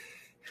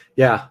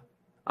 Yeah,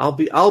 I'll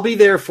be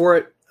there for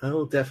it.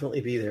 I'll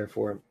definitely be there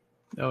for it.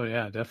 Oh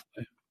yeah,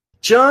 definitely.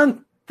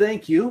 John,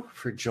 thank you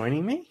for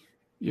joining me.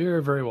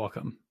 You're very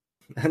welcome.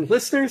 And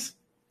listeners,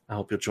 I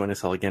hope you'll join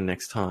us all again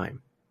next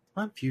time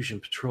on Fusion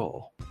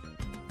Patrol.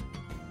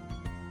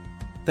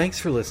 Thanks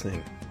for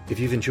listening. If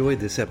you've enjoyed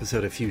this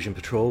episode of Fusion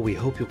Patrol, we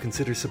hope you'll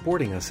consider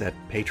supporting us at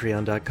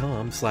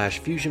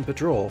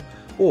patreon.com/fusionpatrol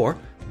or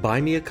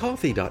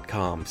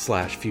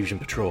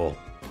buymeacoffee.com/fusionpatrol.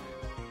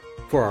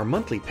 For our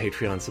monthly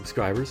Patreon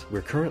subscribers,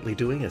 we're currently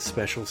doing a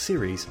special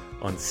series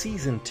on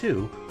Season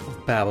 2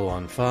 of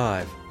Babylon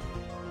 5.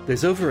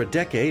 There's over a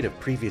decade of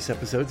previous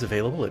episodes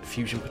available at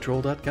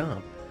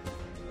fusionpatrol.com.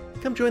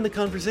 Come join the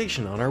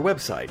conversation on our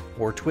website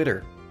or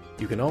Twitter.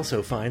 You can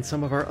also find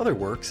some of our other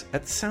works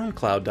at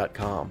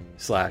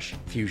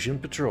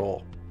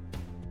soundcloud.com/fusionpatrol.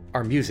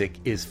 Our music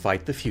is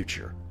Fight the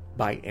Future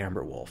by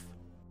Amberwolf.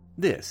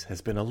 This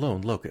has been a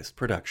Lone Locust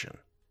production.